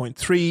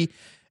 2.3%,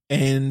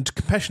 and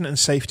compassion and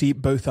safety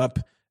both up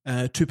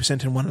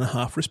 2% and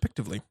 1.5%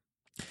 respectively.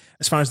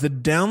 As far as the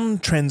down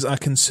trends are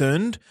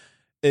concerned,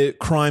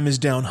 crime is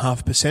down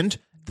 0.5%,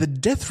 the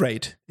death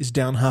rate is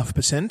down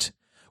 0.5%,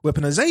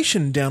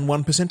 weaponization down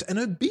 1%, and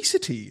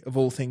obesity, of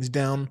all things,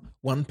 down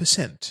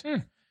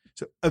 1%.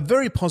 So a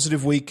very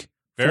positive week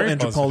for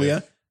Andropolia.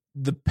 Positive.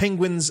 The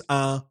penguins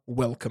are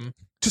welcome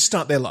to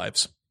start their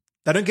lives.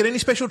 They don't get any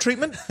special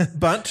treatment,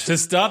 but... To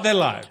start their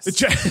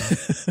lives.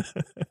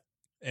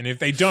 And if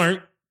they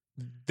don't,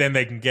 then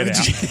they can get out.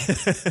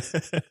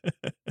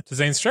 To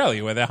say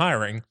Australia, where they're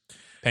hiring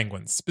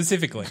penguins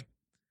specifically.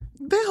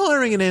 They're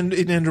hiring in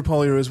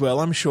Andropolia as well,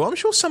 I'm sure. I'm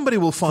sure somebody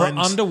will find...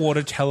 For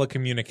underwater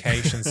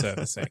telecommunication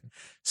servicing.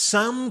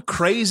 Some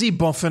crazy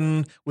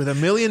boffin with $1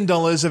 million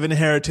of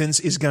inheritance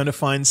is going to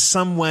find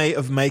some way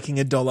of making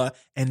 $1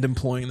 and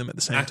employing them at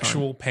the same time.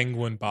 Actual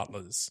penguin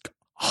butlers.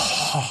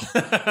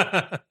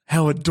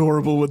 How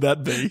adorable would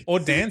that be? Or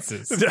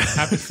dancers.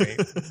 Happy feet.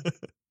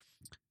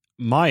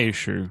 My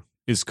issue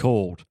is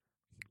called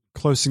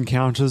Close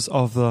Encounters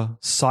of the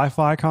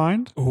Sci-Fi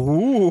Kind.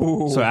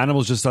 Ooh. So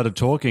animals just started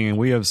talking and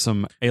we have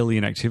some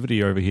alien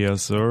activity over here,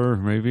 so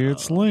maybe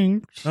it's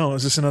linked. Oh,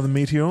 is this another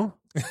meteor?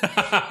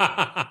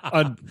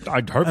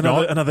 I'd hope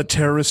not. Another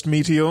terrorist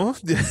meteor?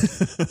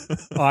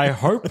 I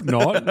hope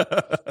not.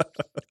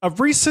 A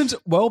recent,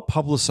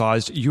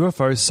 well-publicized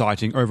UFO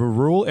sighting over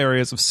rural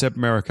areas of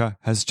Sub-America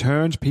has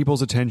turned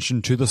people's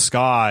attention to the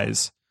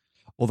skies.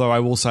 Although I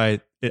will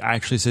say it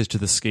actually says to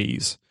the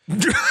skis.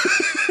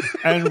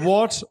 And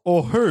what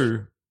or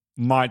who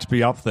might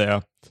be up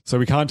there. So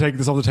we can't take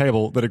this off the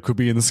table that it could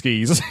be in the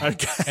skis.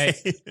 Okay.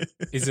 Hey,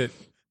 is it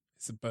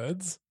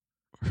birds?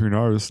 Who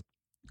knows?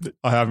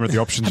 I haven't read the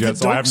options Have yet, the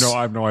so I dogs-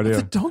 have no Have the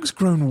idea. dogs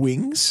grown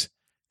wings?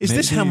 Is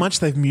this Maybe- how much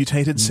they've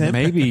mutated, Seb?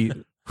 Maybe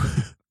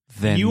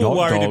they're You were not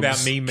worried dogs.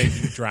 about me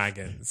making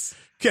dragons.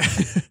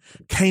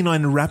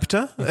 Canine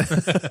raptor?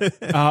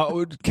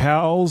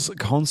 Cows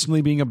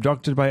constantly being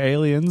abducted by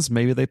aliens.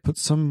 Maybe they put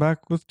some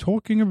back with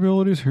talking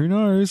abilities. Who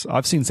knows?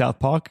 I've seen South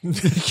Park.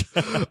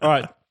 All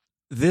right.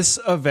 This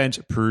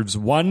event proves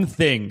one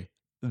thing.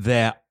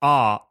 There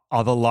are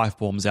other life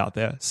forms out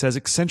there, says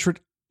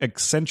eccentric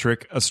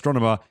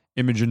astronomer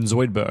Imogen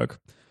Zoidberg.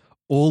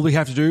 All we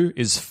have to do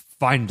is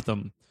find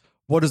them.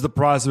 What is the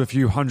price of a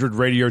few hundred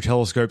radio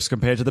telescopes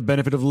compared to the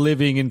benefit of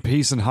living in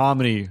peace and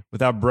harmony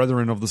with our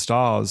brethren of the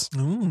stars?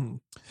 Ooh.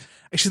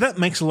 Actually, that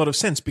makes a lot of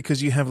sense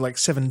because you have like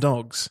 7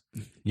 dogs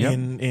Yep.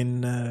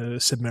 in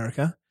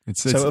Sub-America.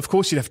 It's- So, of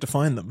course, you'd have to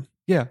find them.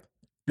 Yeah.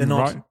 They're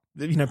not... Right.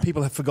 You know,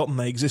 people have forgotten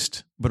they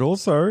exist. But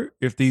also,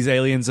 if these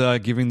aliens are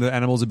giving the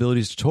animals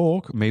abilities to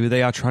talk, maybe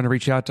they are trying to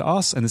reach out to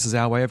us, and this is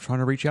our way of trying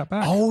to reach out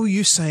back. Oh,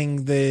 you're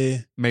saying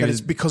that it's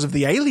because of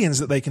the aliens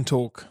that they can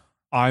talk?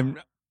 I'm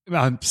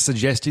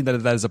suggesting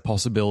that is a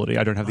possibility.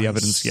 I don't have the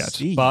evidence yet,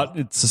 see. but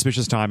it's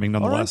suspicious timing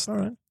nonetheless. All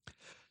right.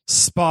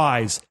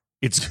 Spies.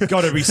 It's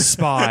got to be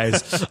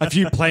spies. A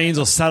few planes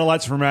or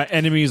satellites from our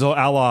enemies or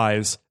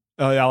allies.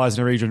 Allies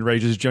in the region,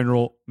 rages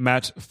General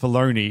Matt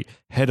Filoni,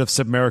 head of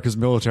Sub-America's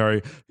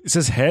military. It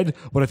says head.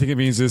 What I think it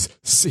means is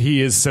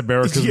he is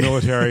Sub-America's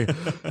military.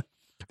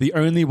 The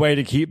only way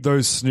to keep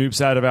those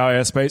snoops out of our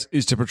airspace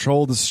is to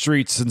patrol the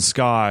streets and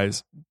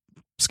skis,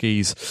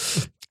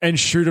 and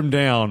shoot them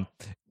down,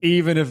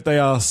 even if they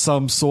are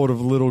some sort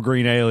of little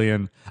green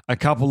alien. A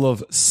couple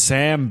of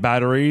SAM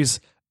batteries,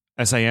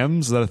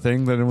 SAMs, is that a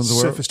thing that anyone's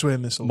aware of? Surface-to-air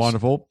missiles.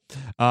 Wonderful.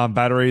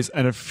 Batteries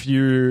and a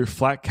few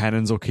flak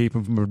cannons will keep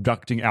them from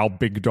abducting our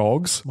big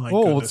dogs. My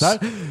What's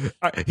that?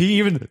 He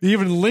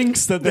even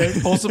links that they're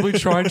possibly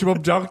trying to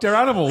abduct our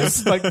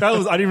animals. Like that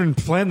was, I didn't even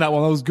plan that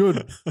one. That was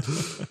good.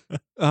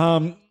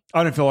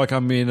 I don't feel like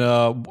I'm in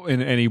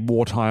any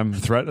wartime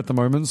threat at the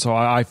moment, so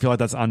I feel like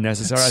that's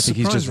unnecessary. I think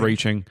he's just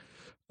reaching.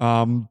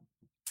 And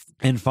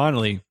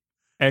finally,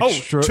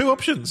 extra 2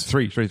 options.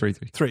 Three.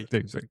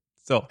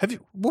 So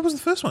What was the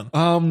first one?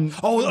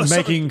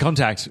 making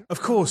contact.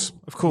 Of course.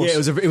 Yeah,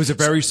 it was a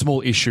very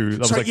small issue. That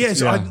was Sorry, like,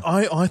 yes, yeah.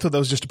 I thought that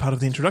was just a part of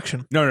the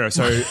introduction. No.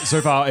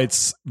 So far,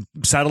 it's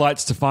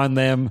satellites to find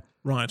them,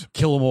 Right.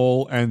 kill them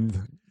all, and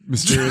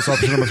mysterious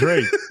option number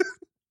 3.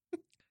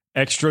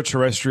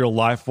 Extraterrestrial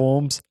life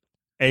forms,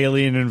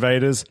 alien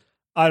invaders.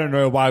 I don't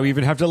know why we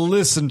even have to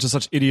listen to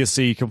such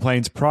idiocy,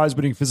 complains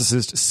prize-winning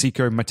physicist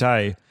Seiko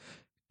Matei.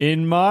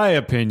 In my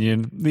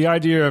opinion, the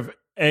idea of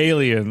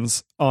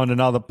aliens on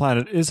another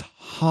planet is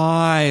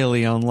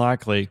highly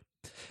unlikely.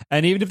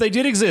 And even if they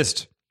did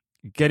exist,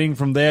 getting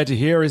from there to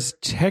here is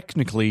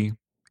technically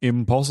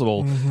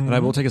impossible. And I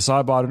will take a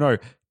sidebar to know,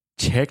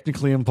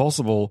 technically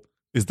impossible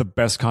is the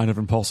best kind of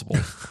impossible.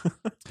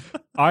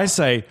 I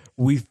say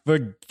we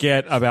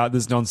forget about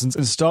this nonsense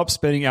and stop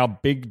spending our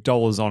big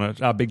dollars on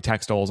it, our big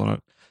tax dollars on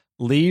it.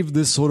 Leave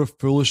this sort of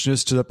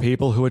foolishness to the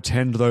people who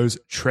attend those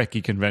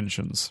Trekkie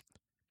conventions.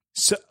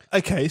 So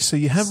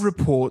you have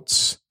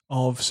reports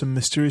of some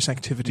mysterious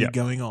activity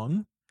going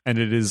on. And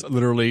it is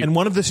literally... And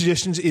one of the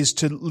suggestions is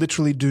to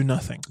literally do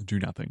nothing. Do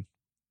nothing.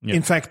 Yeah.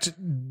 In fact,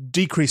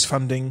 decrease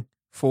funding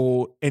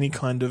for any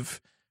kind of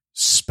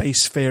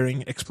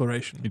spacefaring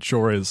exploration. It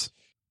sure is.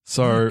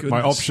 So Oh, my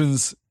goodness.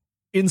 options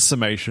in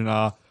summation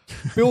are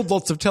build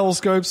lots of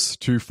telescopes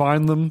to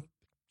find them,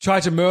 try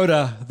to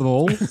murder them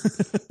all,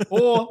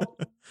 or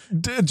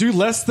do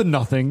less than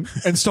nothing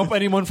and stop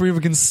anyone from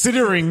even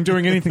considering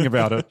doing anything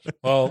about it.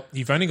 Well,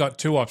 you've only got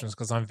two options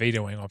because I'm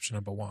vetoing option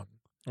number one.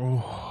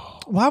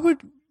 Why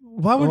would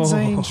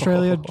Zane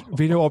Australia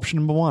veto option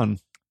number one?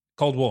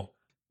 Cold War.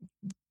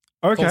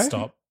 Okay. Full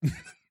stop.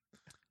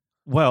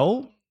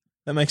 Well,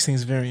 that makes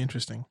things very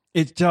interesting.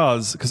 It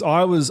does, because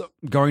I was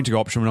going to go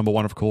option number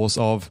one, of course,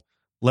 of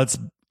let's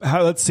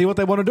see what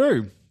they want to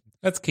do.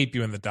 Let's keep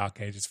you in the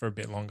dark ages for a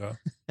bit longer.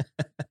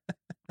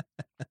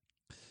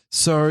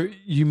 So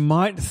you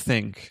might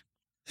think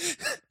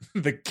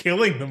the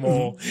killing them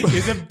all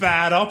is a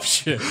bad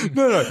option.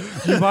 No.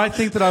 You might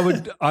think that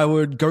I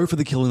would go for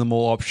the killing them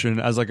all option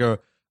as like a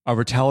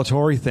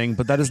retaliatory thing,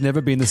 but that has never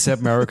been the Seb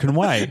American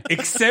way.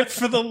 Except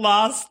for the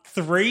last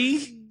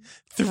three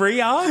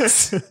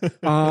arcs.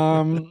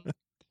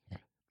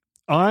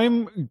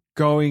 I'm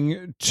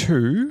going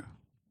to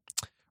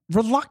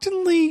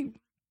reluctantly,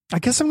 I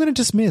guess I'm going to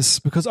dismiss,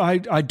 because I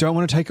don't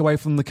want to take away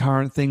from the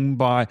current thing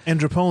by...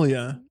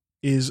 Andropolia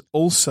is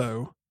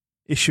also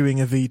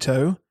issuing a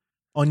veto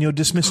on your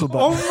dismissal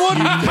button. On what?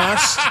 You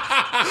must...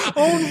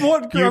 on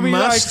what? You I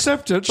must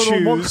accept it, but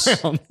on what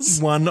choose grounds?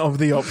 one of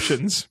the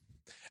options.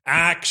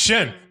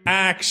 Action.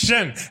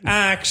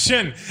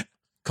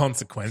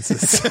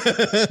 Consequences.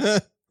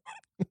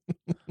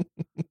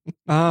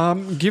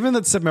 Given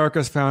that Seb America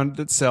has found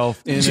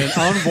itself in an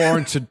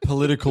unwarranted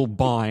political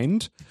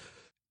bind,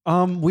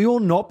 we will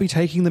not be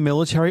taking the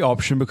military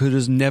option because it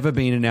has never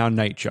been in our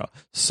nature.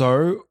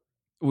 So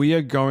we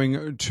are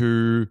going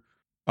to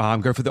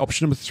go for the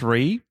option number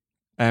 3,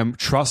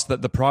 trust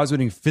that the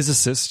prize-winning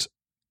physicist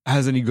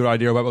has any good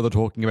idea about what they're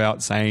talking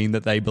about, saying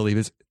that they believe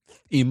it's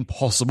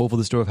impossible for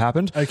this to have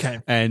happened. Okay.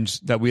 And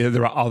that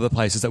there are other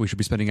places that we should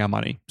be spending our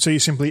money. So you're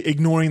simply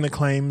ignoring the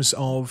claims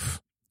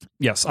of...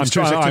 Yes, I'm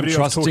trusting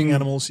talking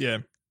animals. Yeah,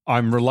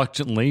 I'm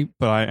reluctantly,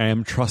 but I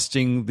am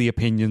trusting the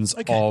opinions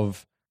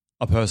of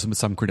a person with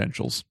some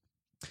credentials.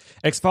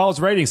 X-Files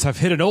ratings have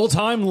hit an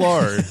all-time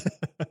low.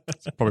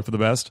 Probably for the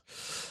best.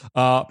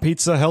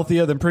 Pizza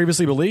healthier than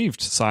previously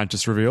believed,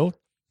 scientists reveal.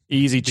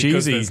 Easy cheesy.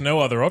 Because there's no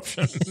other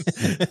option.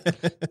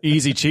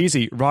 Easy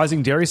cheesy.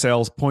 Rising dairy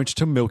sales point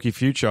to milky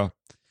future.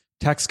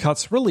 Tax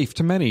cuts relief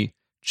to many.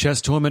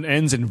 Chess tournament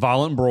ends in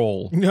violent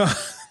brawl.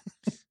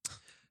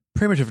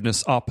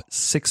 Primitiveness up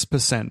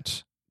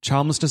 6%.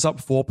 Charmlessness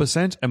up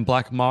 4%. And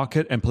black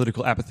market and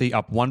political apathy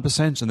up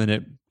 1%. And then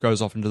it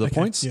goes off into the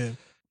points. Yeah.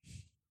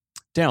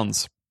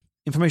 Downs.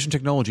 Information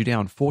technology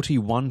down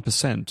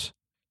 41%.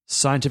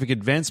 Scientific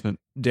advancement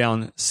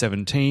down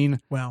 17%.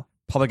 Wow.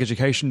 Public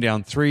education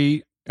down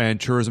 3%.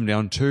 And tourism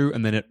down 2%.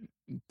 And then it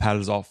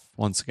patters off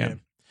once again. Yeah.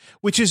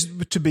 Which is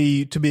to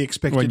be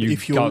expected when you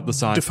if you're got the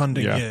science,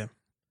 defunding. Yeah.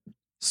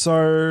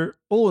 So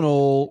all in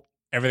all,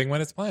 everything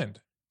went as planned.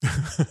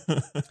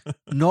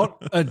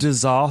 Not a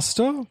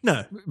disaster.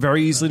 No.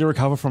 Very easily to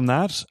recover from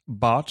that.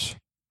 But,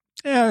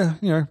 yeah,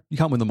 you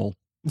can't win them all.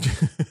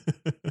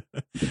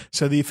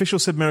 So the official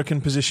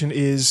Sub-American position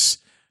is...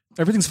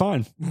 Everything's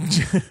fine.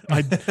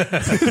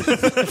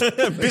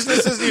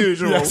 Business as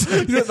usual. Yes.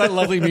 You know that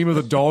lovely meme of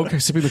the dog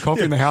sipping the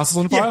coffee and the house is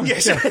on fire?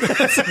 Yes.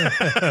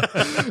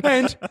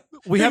 And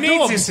we have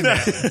dogs.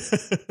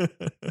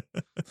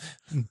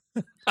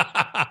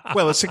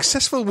 Well, a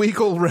successful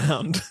week all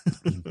round.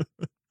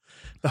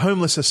 The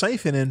homeless are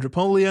safe in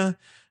Andropolia.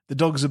 The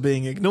dogs are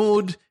being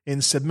ignored in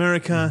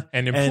Submerica.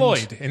 And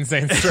employed in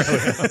Zane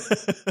Australia.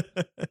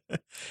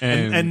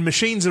 and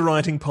machines are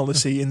writing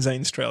policy in Zane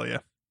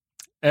Australia.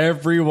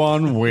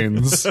 Everyone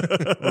wins.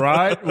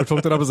 Right? We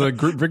talked it up as a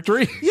group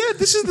victory. Yeah,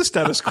 this is the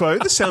status quo.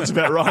 This sounds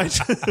about right.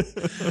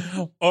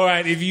 All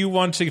right. If you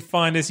want to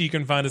find us, you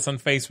can find us on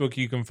Facebook.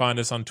 You can find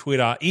us on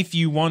Twitter. If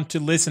you want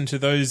to listen to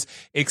those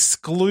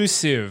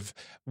exclusive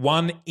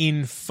 1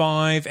 in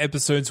 5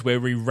 episodes where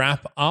we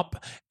wrap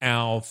up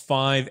our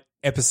 5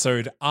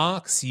 episode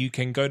arcs, you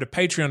can go to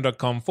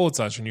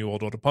patreon.com/New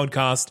World Order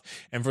Podcast.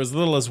 And for as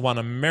little as $1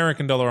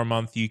 American a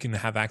month, you can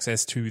have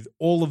access to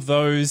all of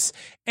those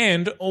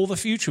and all the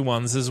future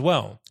ones as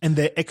well. And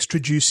they're extra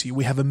juicy.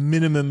 We have a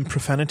minimum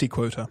profanity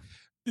quota.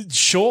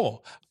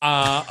 Sure.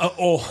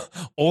 Or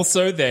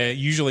also, they're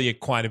usually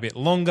quite a bit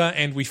longer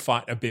and we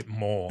fight a bit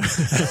more.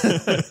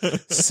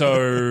 So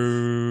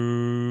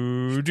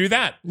do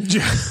that.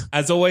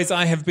 As always,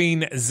 I have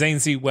been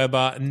Zane C.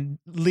 Weber,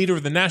 leader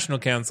of the National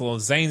Council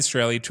of Zane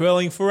Australia,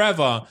 twirling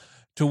forever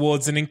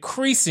towards an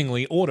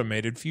increasingly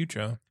automated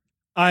future.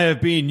 I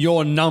have been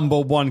your number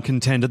 1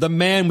 contender, the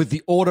man with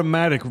the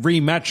automatic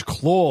rematch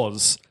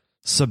clause,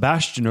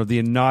 Sebastian of the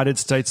United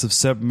States of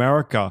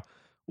Submerica.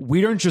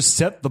 We don't just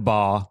set the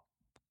bar,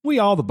 we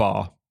are the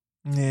bar.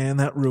 Yeah, and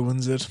that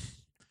ruins it.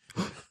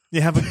 You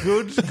have a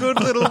good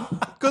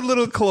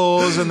little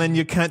clause, and then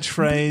your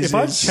catchphrase. If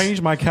I change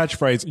my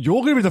catchphrase,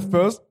 you're going to be the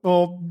first,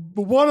 or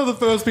one of the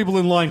first people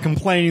in line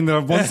complaining that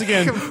I've once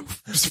again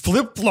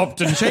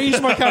flip-flopped and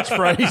changed my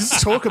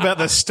catchphrase. Talk about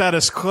the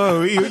status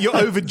quo. You're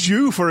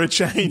overdue for a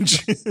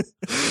change.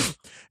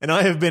 And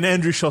I have been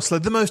Andrew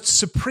Schossler, the most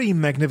supreme,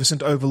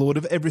 magnificent overlord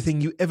of everything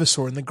you ever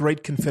saw in the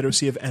great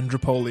confederacy of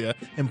Andropolia,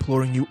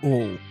 imploring you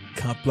all,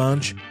 carte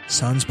blanche,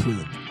 sans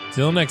plume.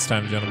 Till next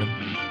time, gentlemen.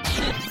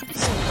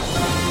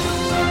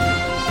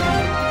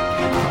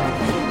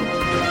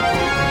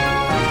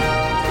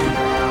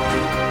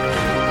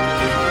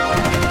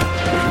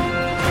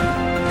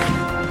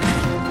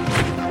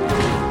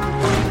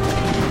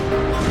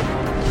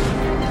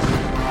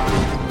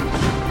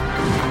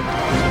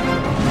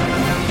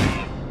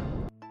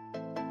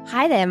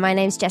 Hi there, my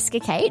name's Jessica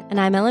Kate. And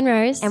I'm Ellen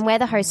Rose. And we're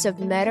the hosts of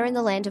Murder in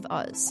the Land of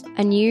Oz,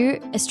 a new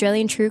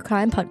Australian true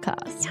crime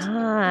podcast.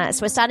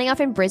 Yes, we're starting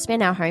off in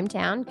Brisbane, our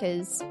hometown,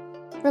 because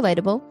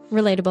relatable.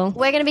 Relatable.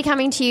 We're going to be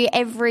coming to you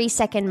every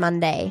second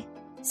Monday.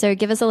 So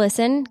give us a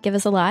listen, give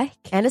us a like.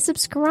 And a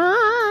subscribe.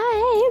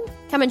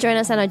 Come and join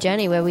us on our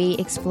journey where we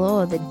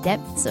explore the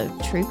depths of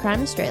true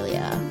crime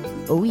Australia.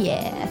 Oh,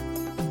 yeah.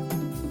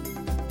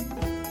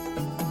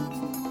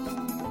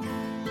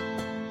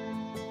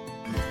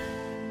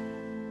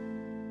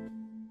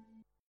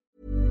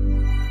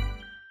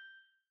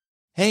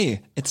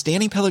 Hey, it's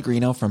Danny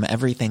Pellegrino from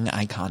Everything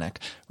Iconic.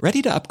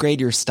 Ready to upgrade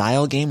your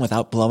style game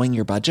without blowing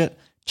your budget?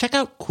 Check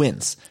out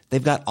Quince.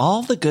 They've got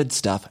all the good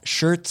stuff,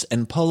 shirts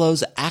and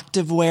polos,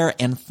 activewear,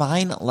 and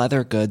fine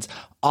leather goods,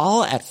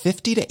 all at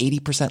 50 to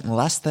 80%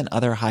 less than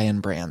other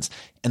high-end brands.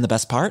 And the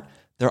best part?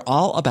 They're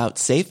all about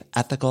safe,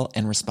 ethical,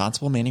 and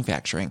responsible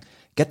manufacturing.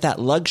 Get that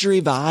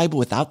luxury vibe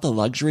without the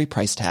luxury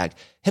price tag.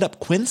 Hit up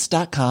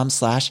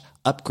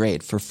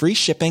quince.com/upgrade for free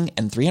shipping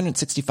and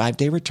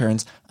 365-day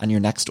returns on your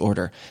next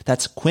order.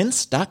 That's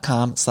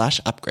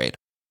quince.com/upgrade.